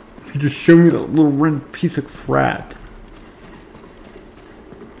now if you just show me that little red piece of crap.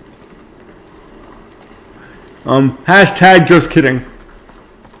 Hashtag just kidding.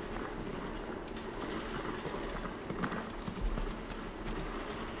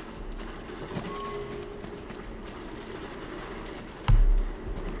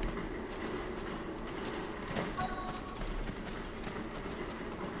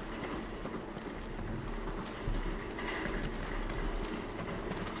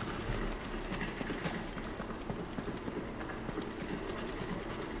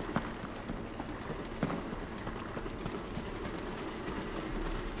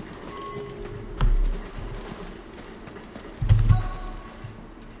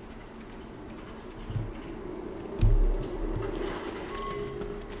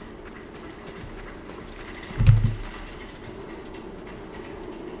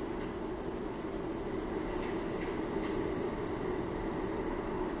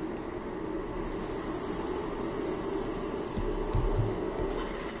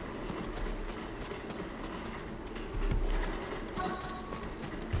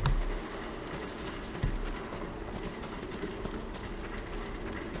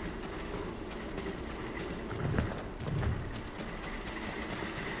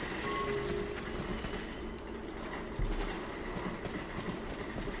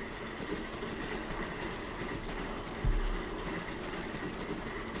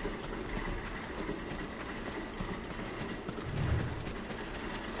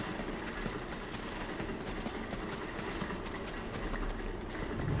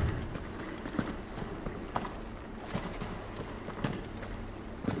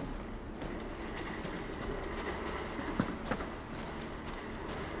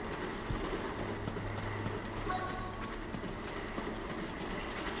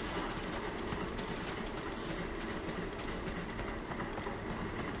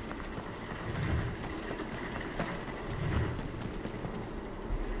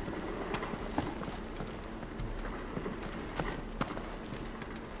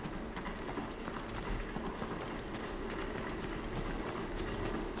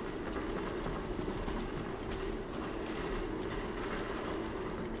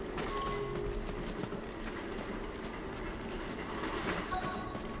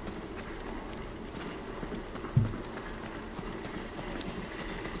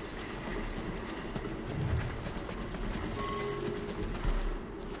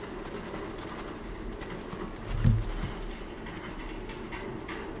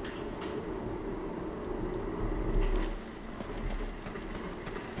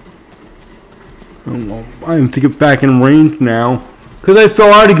 Oh, well, I have to get back in range now, because I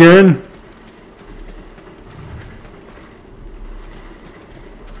fell out again.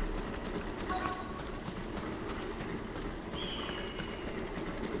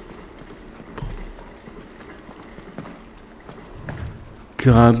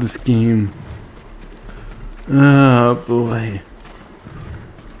 God, this game. Oh boy.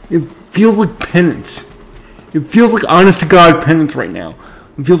 It feels like penance. It feels like honest to God penance right now.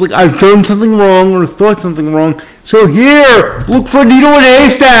 It feels like I've done something wrong or thought something wrong. So here, look for a needle in a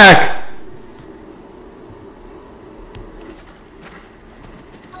haystack.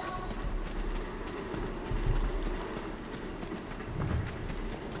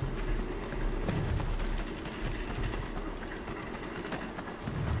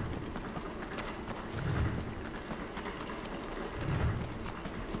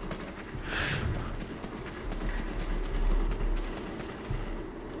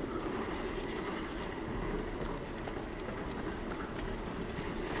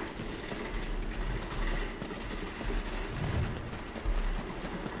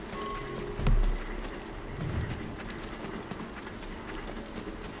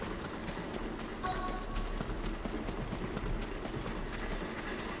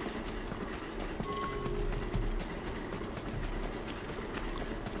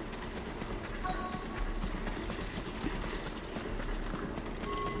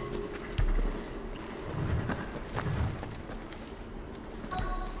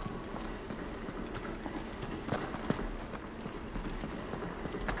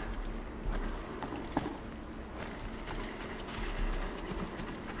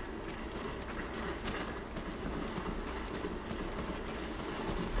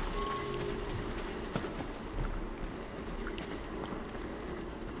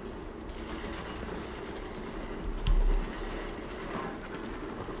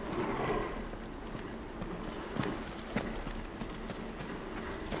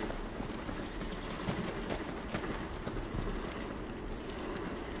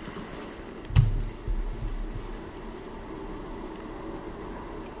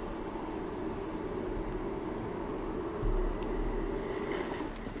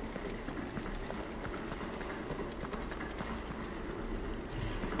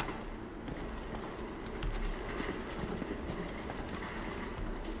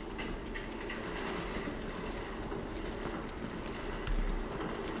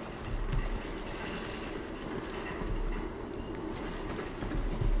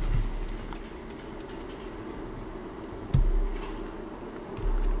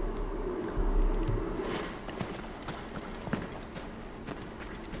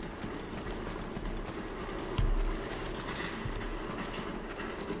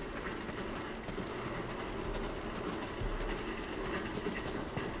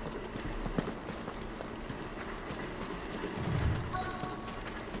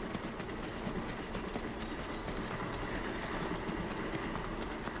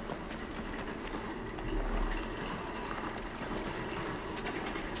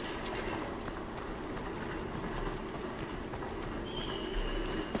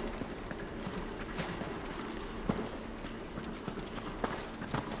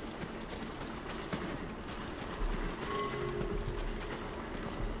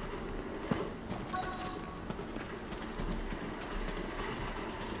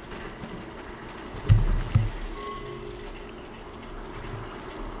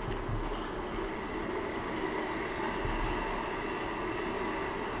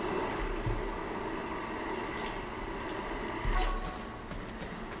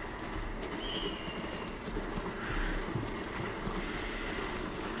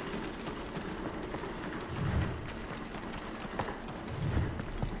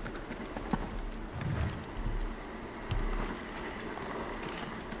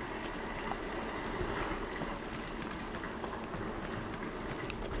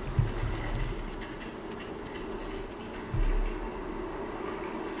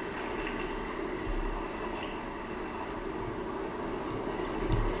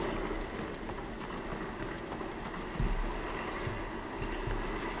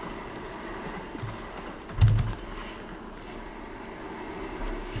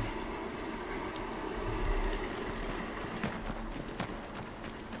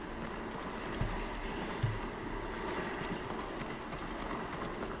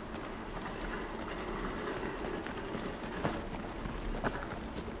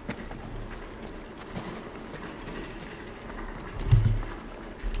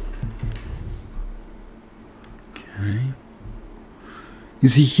 You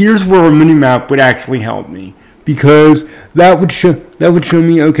see, here's where a mini-map would actually help me. Because that would show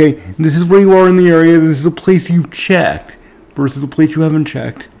me, okay, this is where you are in the area, this is a place you've checked, versus a place you haven't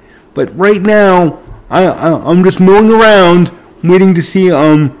checked. But right now, I'm just milling around, waiting to see a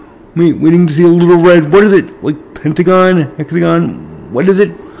little red, what is it, like pentagon, hexagon, what is it?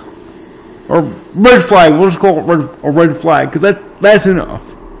 Or red flag, we'll just call it a red flag, because that's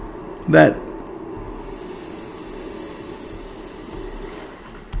enough. That...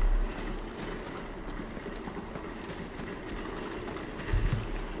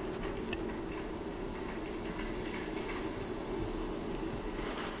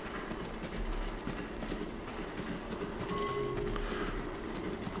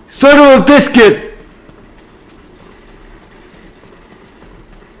 Son of a biscuit!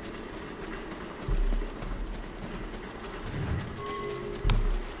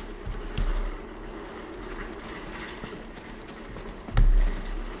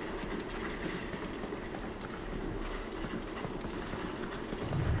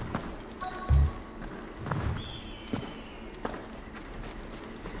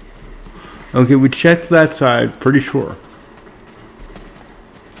 Okay, we checked that side, pretty sure.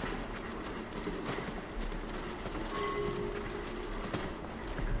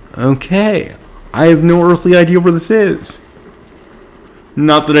 Okay, I have no earthly idea where this is.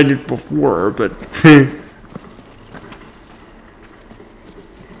 Not that I did before, but...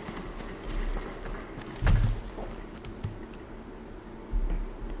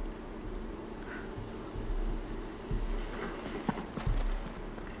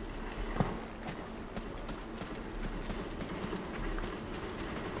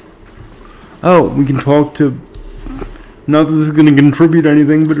 Oh, we can talk to... Not that this is going to contribute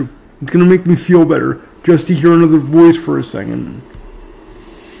anything, but it's going to make me feel better just to hear another voice for a second.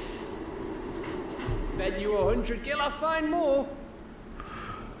 Bet you 100 gil I find more.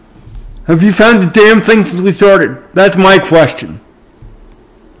 Have you found the damn thing since we started? That's my question.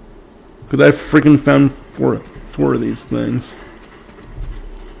 Because I freaking found four of these things.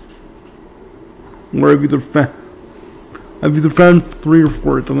 Where I've either found 3 or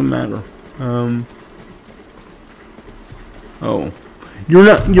 4, it doesn't matter. Oh. You're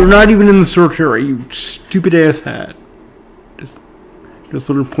not even in the search area, you stupid ass hat. Just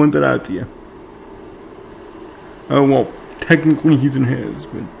sort of point that out to you. Oh well, technically he's in his,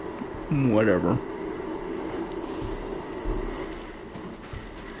 but whatever.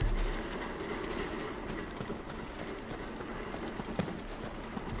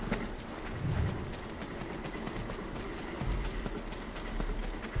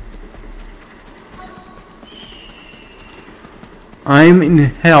 I'm in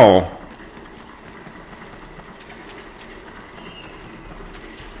hell.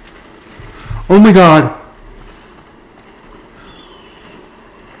 Oh my god.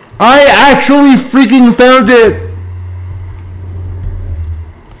 I actually freaking found it!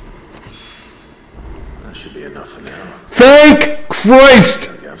 That should be enough for now. Thank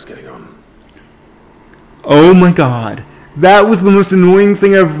Christ! Gav's getting on. Oh my god. That was the most annoying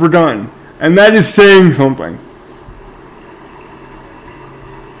thing I've ever done. And that is saying something.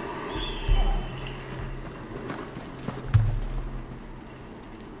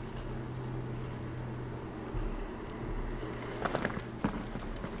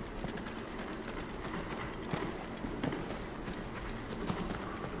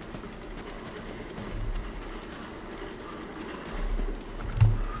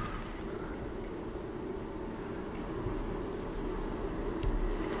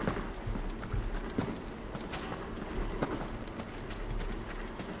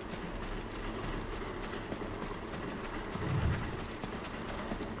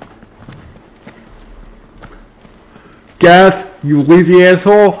 Gaff, you lazy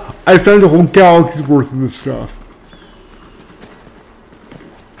asshole, I found a whole galaxy's worth of this stuff.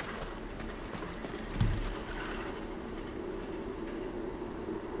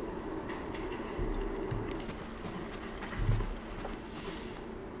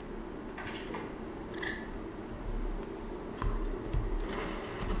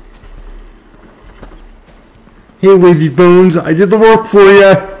 Hey, lazy bones, I did the work for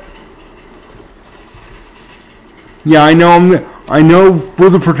you. Yeah, I know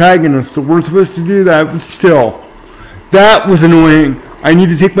we're the protagonists, so we're supposed to do that, but still. That was annoying. I need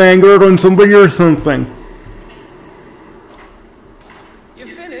to take my anger out on somebody or something. You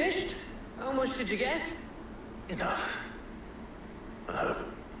finished? How much did you get? Enough.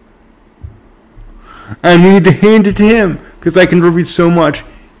 I need to hand it to him, because I contribute so much.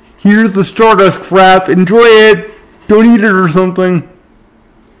 Here's the Stardust crap, enjoy it! Don't eat it or something.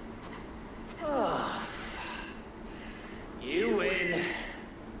 You win.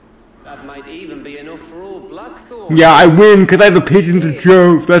 That might even be enough for old Blackthorn. Yeah, I win because I have the patience of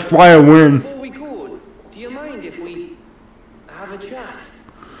Jove. That's why I win. Before we go, do you mind if we have a chat?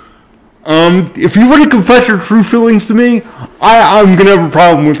 If you want to confess your true feelings to me, I'm gonna have a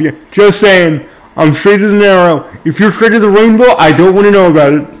problem with you. Just saying. I'm straight as an arrow. If you're straight as a rainbow, I don't want to know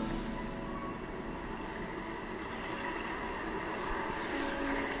about it.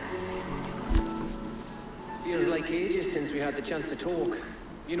 Feels like ages since we had the chance to talk.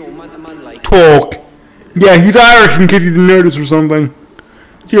 You know, man to man like. Talk. Yeah, he's Irish in case you didn't notice or something.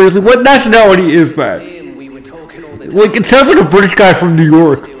 Seriously, what nationality is that? We were talking all the time. Like, it sounds like a British guy from New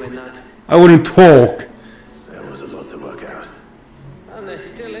York. I wouldn't talk. There was a lot to work out. And there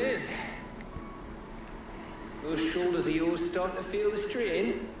still is. Those shoulders of yours starting to feel the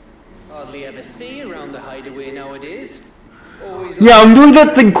strain. Hardly ever see you around the hideaway nowadays. Always. Yeah, I'm doing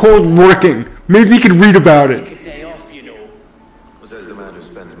that thing called working. Maybe you could read about it. Take a day off, you know. Says the man who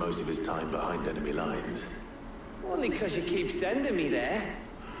spends most of his time behind enemy lines. Only because you keep sending me there.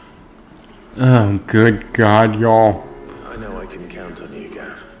 Oh, good God, y'all. I know I can count on you,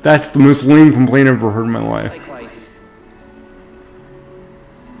 Gav. That's the most lame complaint I've ever heard in my life. Likewise.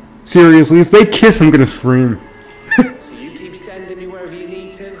 Seriously, if they kiss, I'm gonna scream. So you keep sending me wherever you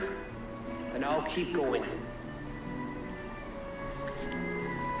need to, and I'll keep going.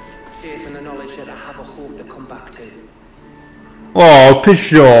 Safe in the knowledge that I have a home to come back to. Oh,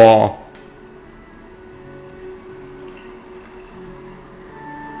 pshaw.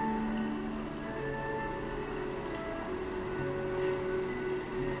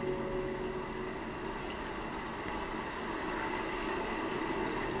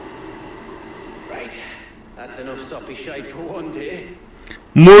 Right, that's enough soppy shite for one day.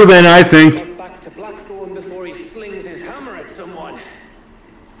 More than I think. Get back to Blackthorn before he slings his hammer at someone.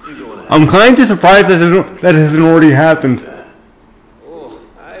 I'm kind of surprised that hasn't already happened. Oh,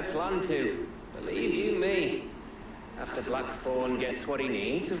 I plan to. Believe you me. After Blackthorn gets what he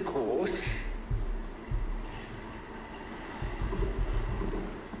needs, of course.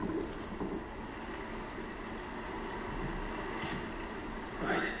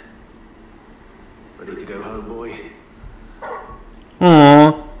 Right. Ready to go home, boy?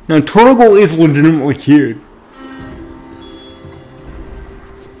 Aww. Now, Torgal is legitimately cute.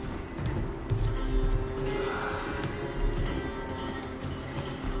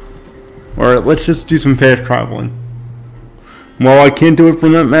 Alright, let's just do some fast traveling. Well, I can't do it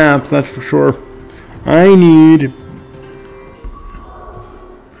from that map, that's for sure. I need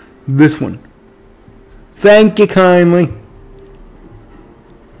this one. Thank you kindly.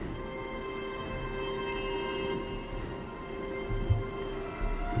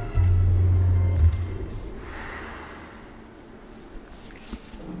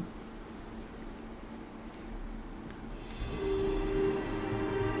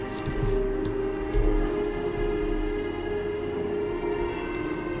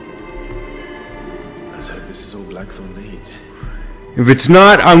 Let's hope this is all Blackthorn needs. If it's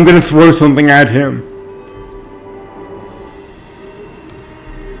not, I'm gonna throw something at him.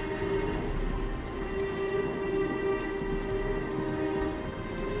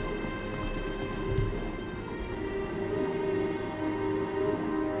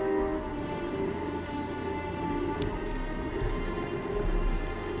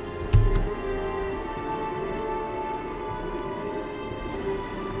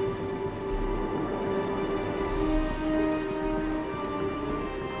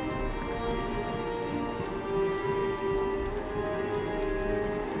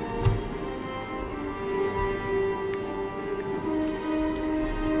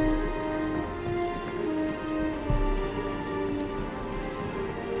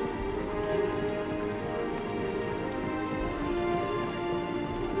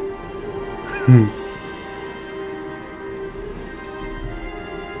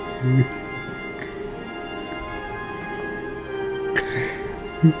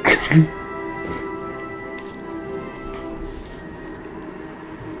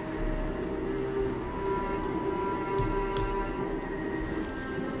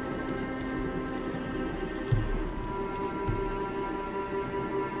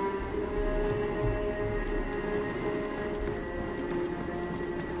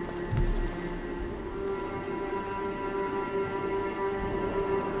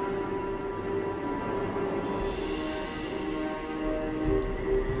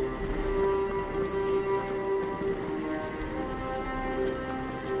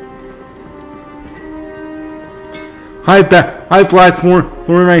 Hi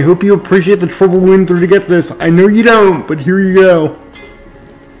Blackthorn. I hope you appreciate the trouble we went through to get this. I know you don't, but here you go.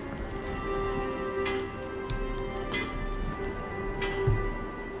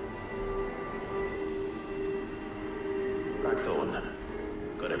 Blackthorn,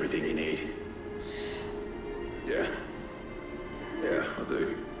 got everything you need? Yeah. Yeah, I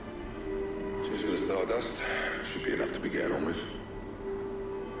do. Just for the stardust, should be enough to be getting on with.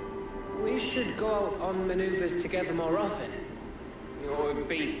 We should go out on maneuvers together more often. Or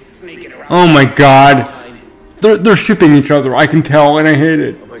be sneaking around. Oh my god. They're shipping each other, I can tell, and I hate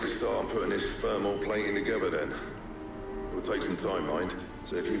it. I'll make a start on putting this thermal plating together then. It will take some time, mind.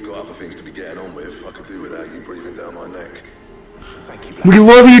 So if you've got other things to be getting on with, I could do without you breathing down my neck. Thank you, We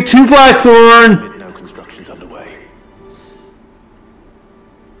love you too, Blackthorn! No construction's underway.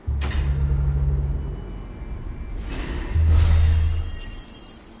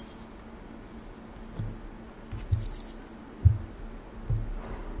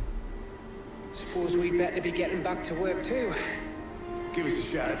 Suppose we better be getting back to work too. Give us a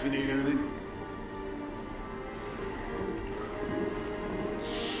shout if you need anything.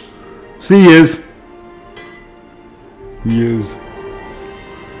 See, he is. He is.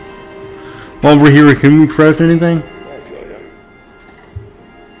 While we're here, can we craft anything?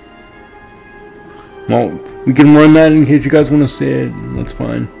 Well, we can run that in case you guys want to see it. That's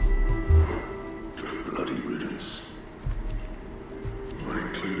fine. Bloody riddance. I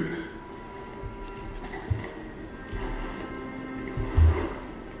included.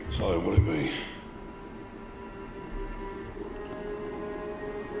 So, what'll it be?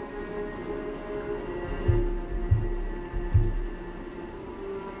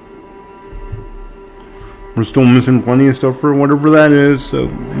 We're still missing plenty of stuff for whatever that is, so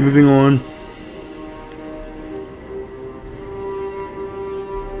moving on.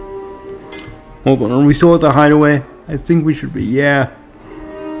 Hold on, are we still at the hideaway? I think we should be, yeah.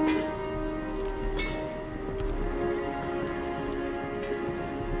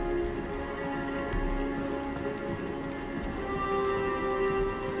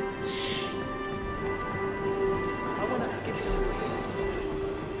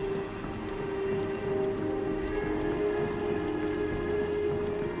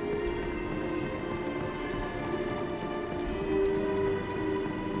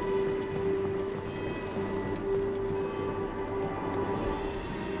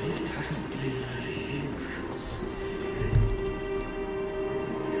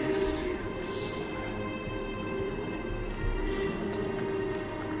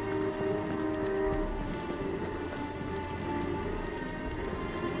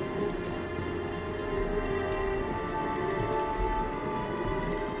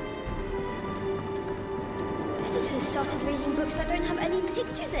 Editors started reading books that don't have any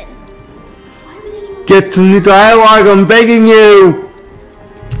pictures in. Why would anyone... Get some new dialogue, I'm begging you!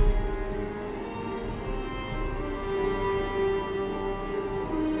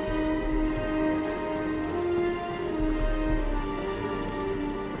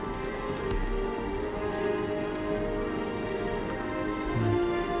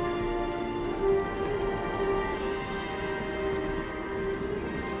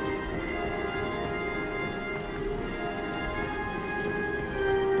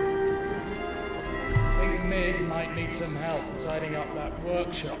 Might need some help tidying up that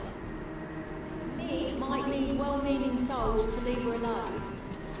workshop. It might need well-meaning souls to leave her alone.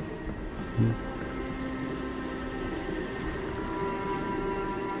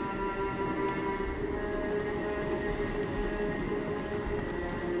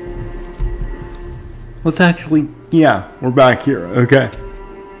 Let's actually, yeah, we're back here, okay.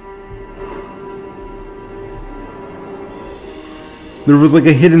 There was like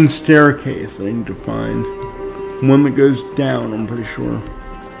a hidden staircase that I need to find. One that goes down, I'm pretty sure.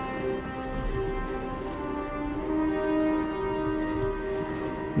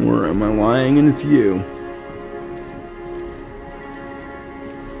 Or am I lying and it's you?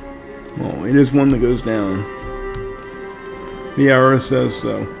 Well, it is one that goes down. The arrow says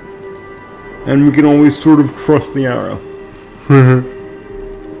so. And we can always sort of trust the arrow.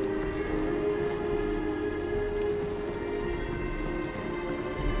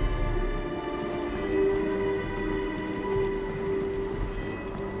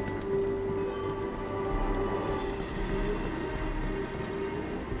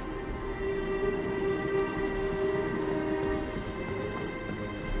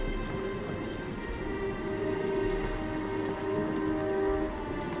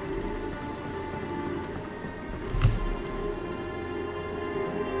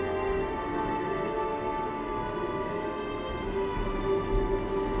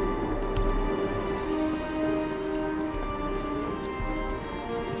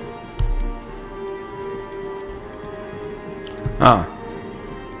 Ah.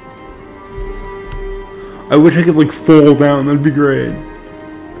 I wish I could like fall down, that'd be great.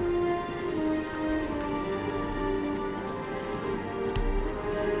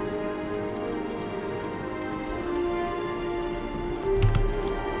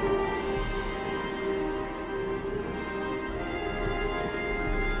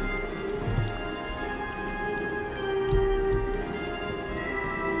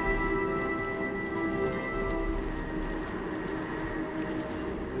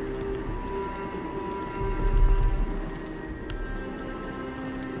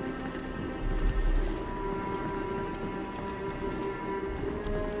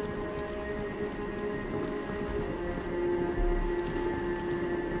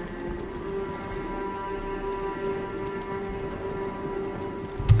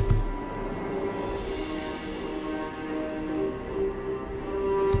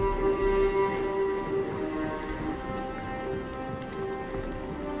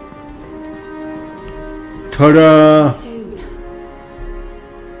 Ta-da! Soon.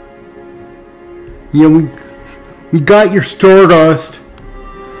 Yeah, we got your Stardust.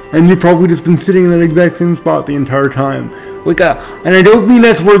 And you've probably just been sitting in that exact same spot the entire time. And I don't mean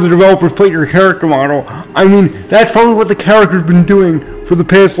that's where the developers put your character model. I mean, that's probably what the character's been doing for the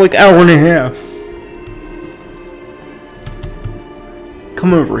past, hour and a half.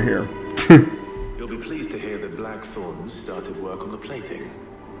 Come over here. You'll be pleased to hear that Blackthorn started work on the plating.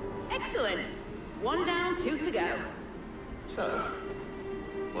 Excellent. 1 down, 2 to go. So,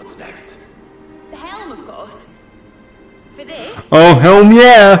 what's next? The helm, of course. For this, Oh, helm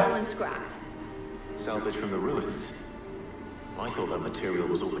yeah! and scrap. Salvage from the ruins. I thought that material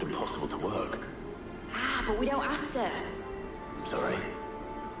was all but impossible to work. Ah, but we don't have to. I'm sorry.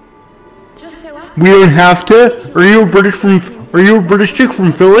 Just so happens. We don't have to? Are you a British chick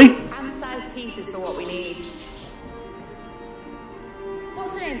from Philly? Hand-sized pieces for what we need.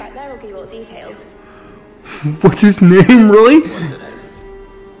 What's the name back there? I'll give you all details. What's his name, really?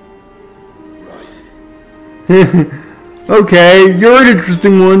 Right. Okay, you're an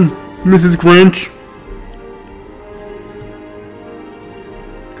interesting one, Mrs. Grinch.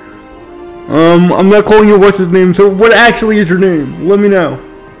 I'm not calling you what's his name, so what actually is your name? Let me know.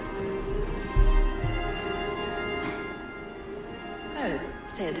 Oh,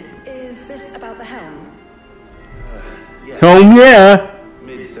 Sid, is this about the helm? Yeah. Helm yeah!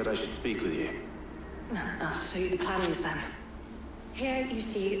 Mid said I should speak with you. I'll show you the plans then. Here you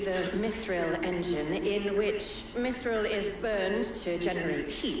see the mithril engine, in which mithril is burned to generate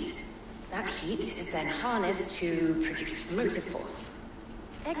heat. That heat is then harnessed to produce motive force.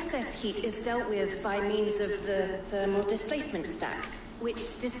 Excess heat is dealt with by means of the thermal displacement stack,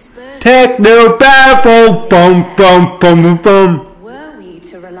 which disperses... Techno babble! Bum bum bum bum bum! Were we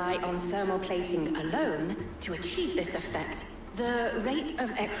to rely on thermal plating alone to achieve this effect, the rate of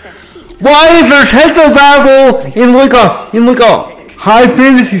excess heat... Why is there techno babble in like a high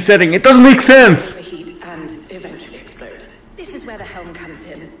fantasy setting? It doesn't make sense! ...overheat and eventually explode. This is where the helm comes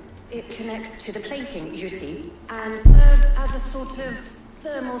in. It connects to the plating, you see, and serves as a sort of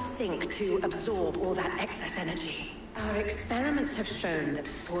thermal sink to absorb all that excess energy. Our experiments have shown that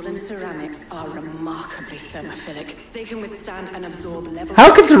fallen ceramics are remarkably thermophilic. They can withstand and absorb levels...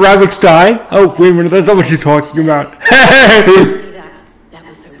 How can ceramics die? Oh, wait a minute, that's not what she's talking about. that, they're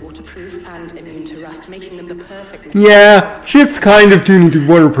also waterproof and immune to rust, making them the perfect... Yeah, ships kind of do need to be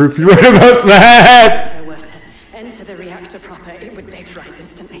waterproof, you're right about that! If I were to enter the reactor proper, it would vaporize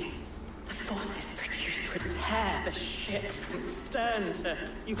instantly. The forces produced would tear the ship from stern to...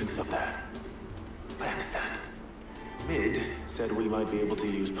 You can stop that. I understand. Mid said we might be able to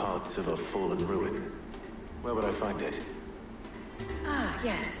use parts of a fallen ruin. Where would I find it? Ah,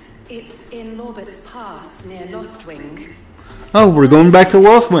 yes. It's in Lorbert's Pass, near Lostwing. Oh, we're going back to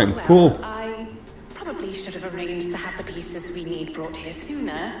Lost Wing. Cool. I probably should have arranged to have the pieces we need brought here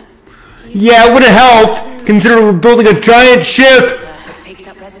sooner. Yeah, it would have helped, considering we're building a giant ship! Has taken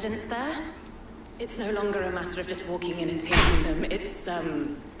up residence there. It's no longer a matter of just walking in and taking them. It's,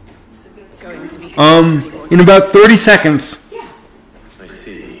 going to be... In about 30 seconds. I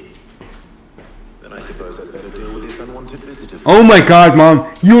see. Then I suppose I'd better deal with this unwanted visitor. Oh my god,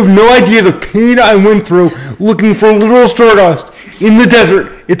 Mom. You have no idea the pain I went through looking for literal Stardust in the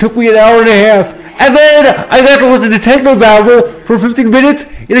desert. It took me an hour and a half. And then I got to listen to Techno Babble for 15 minutes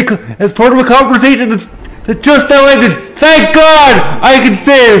as part of a conversation that just now ended. Thank God I can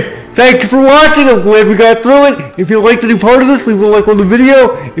save. Thank you for watching. I'm glad we got through it. If you liked any part of this, leave a like on the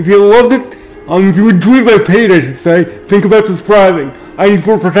video. If you loved it, if you enjoyed my pain, I should say, think about subscribing. I need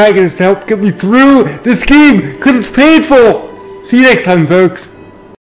more protagonists to help get me through this game, because it's painful. See you next time, folks.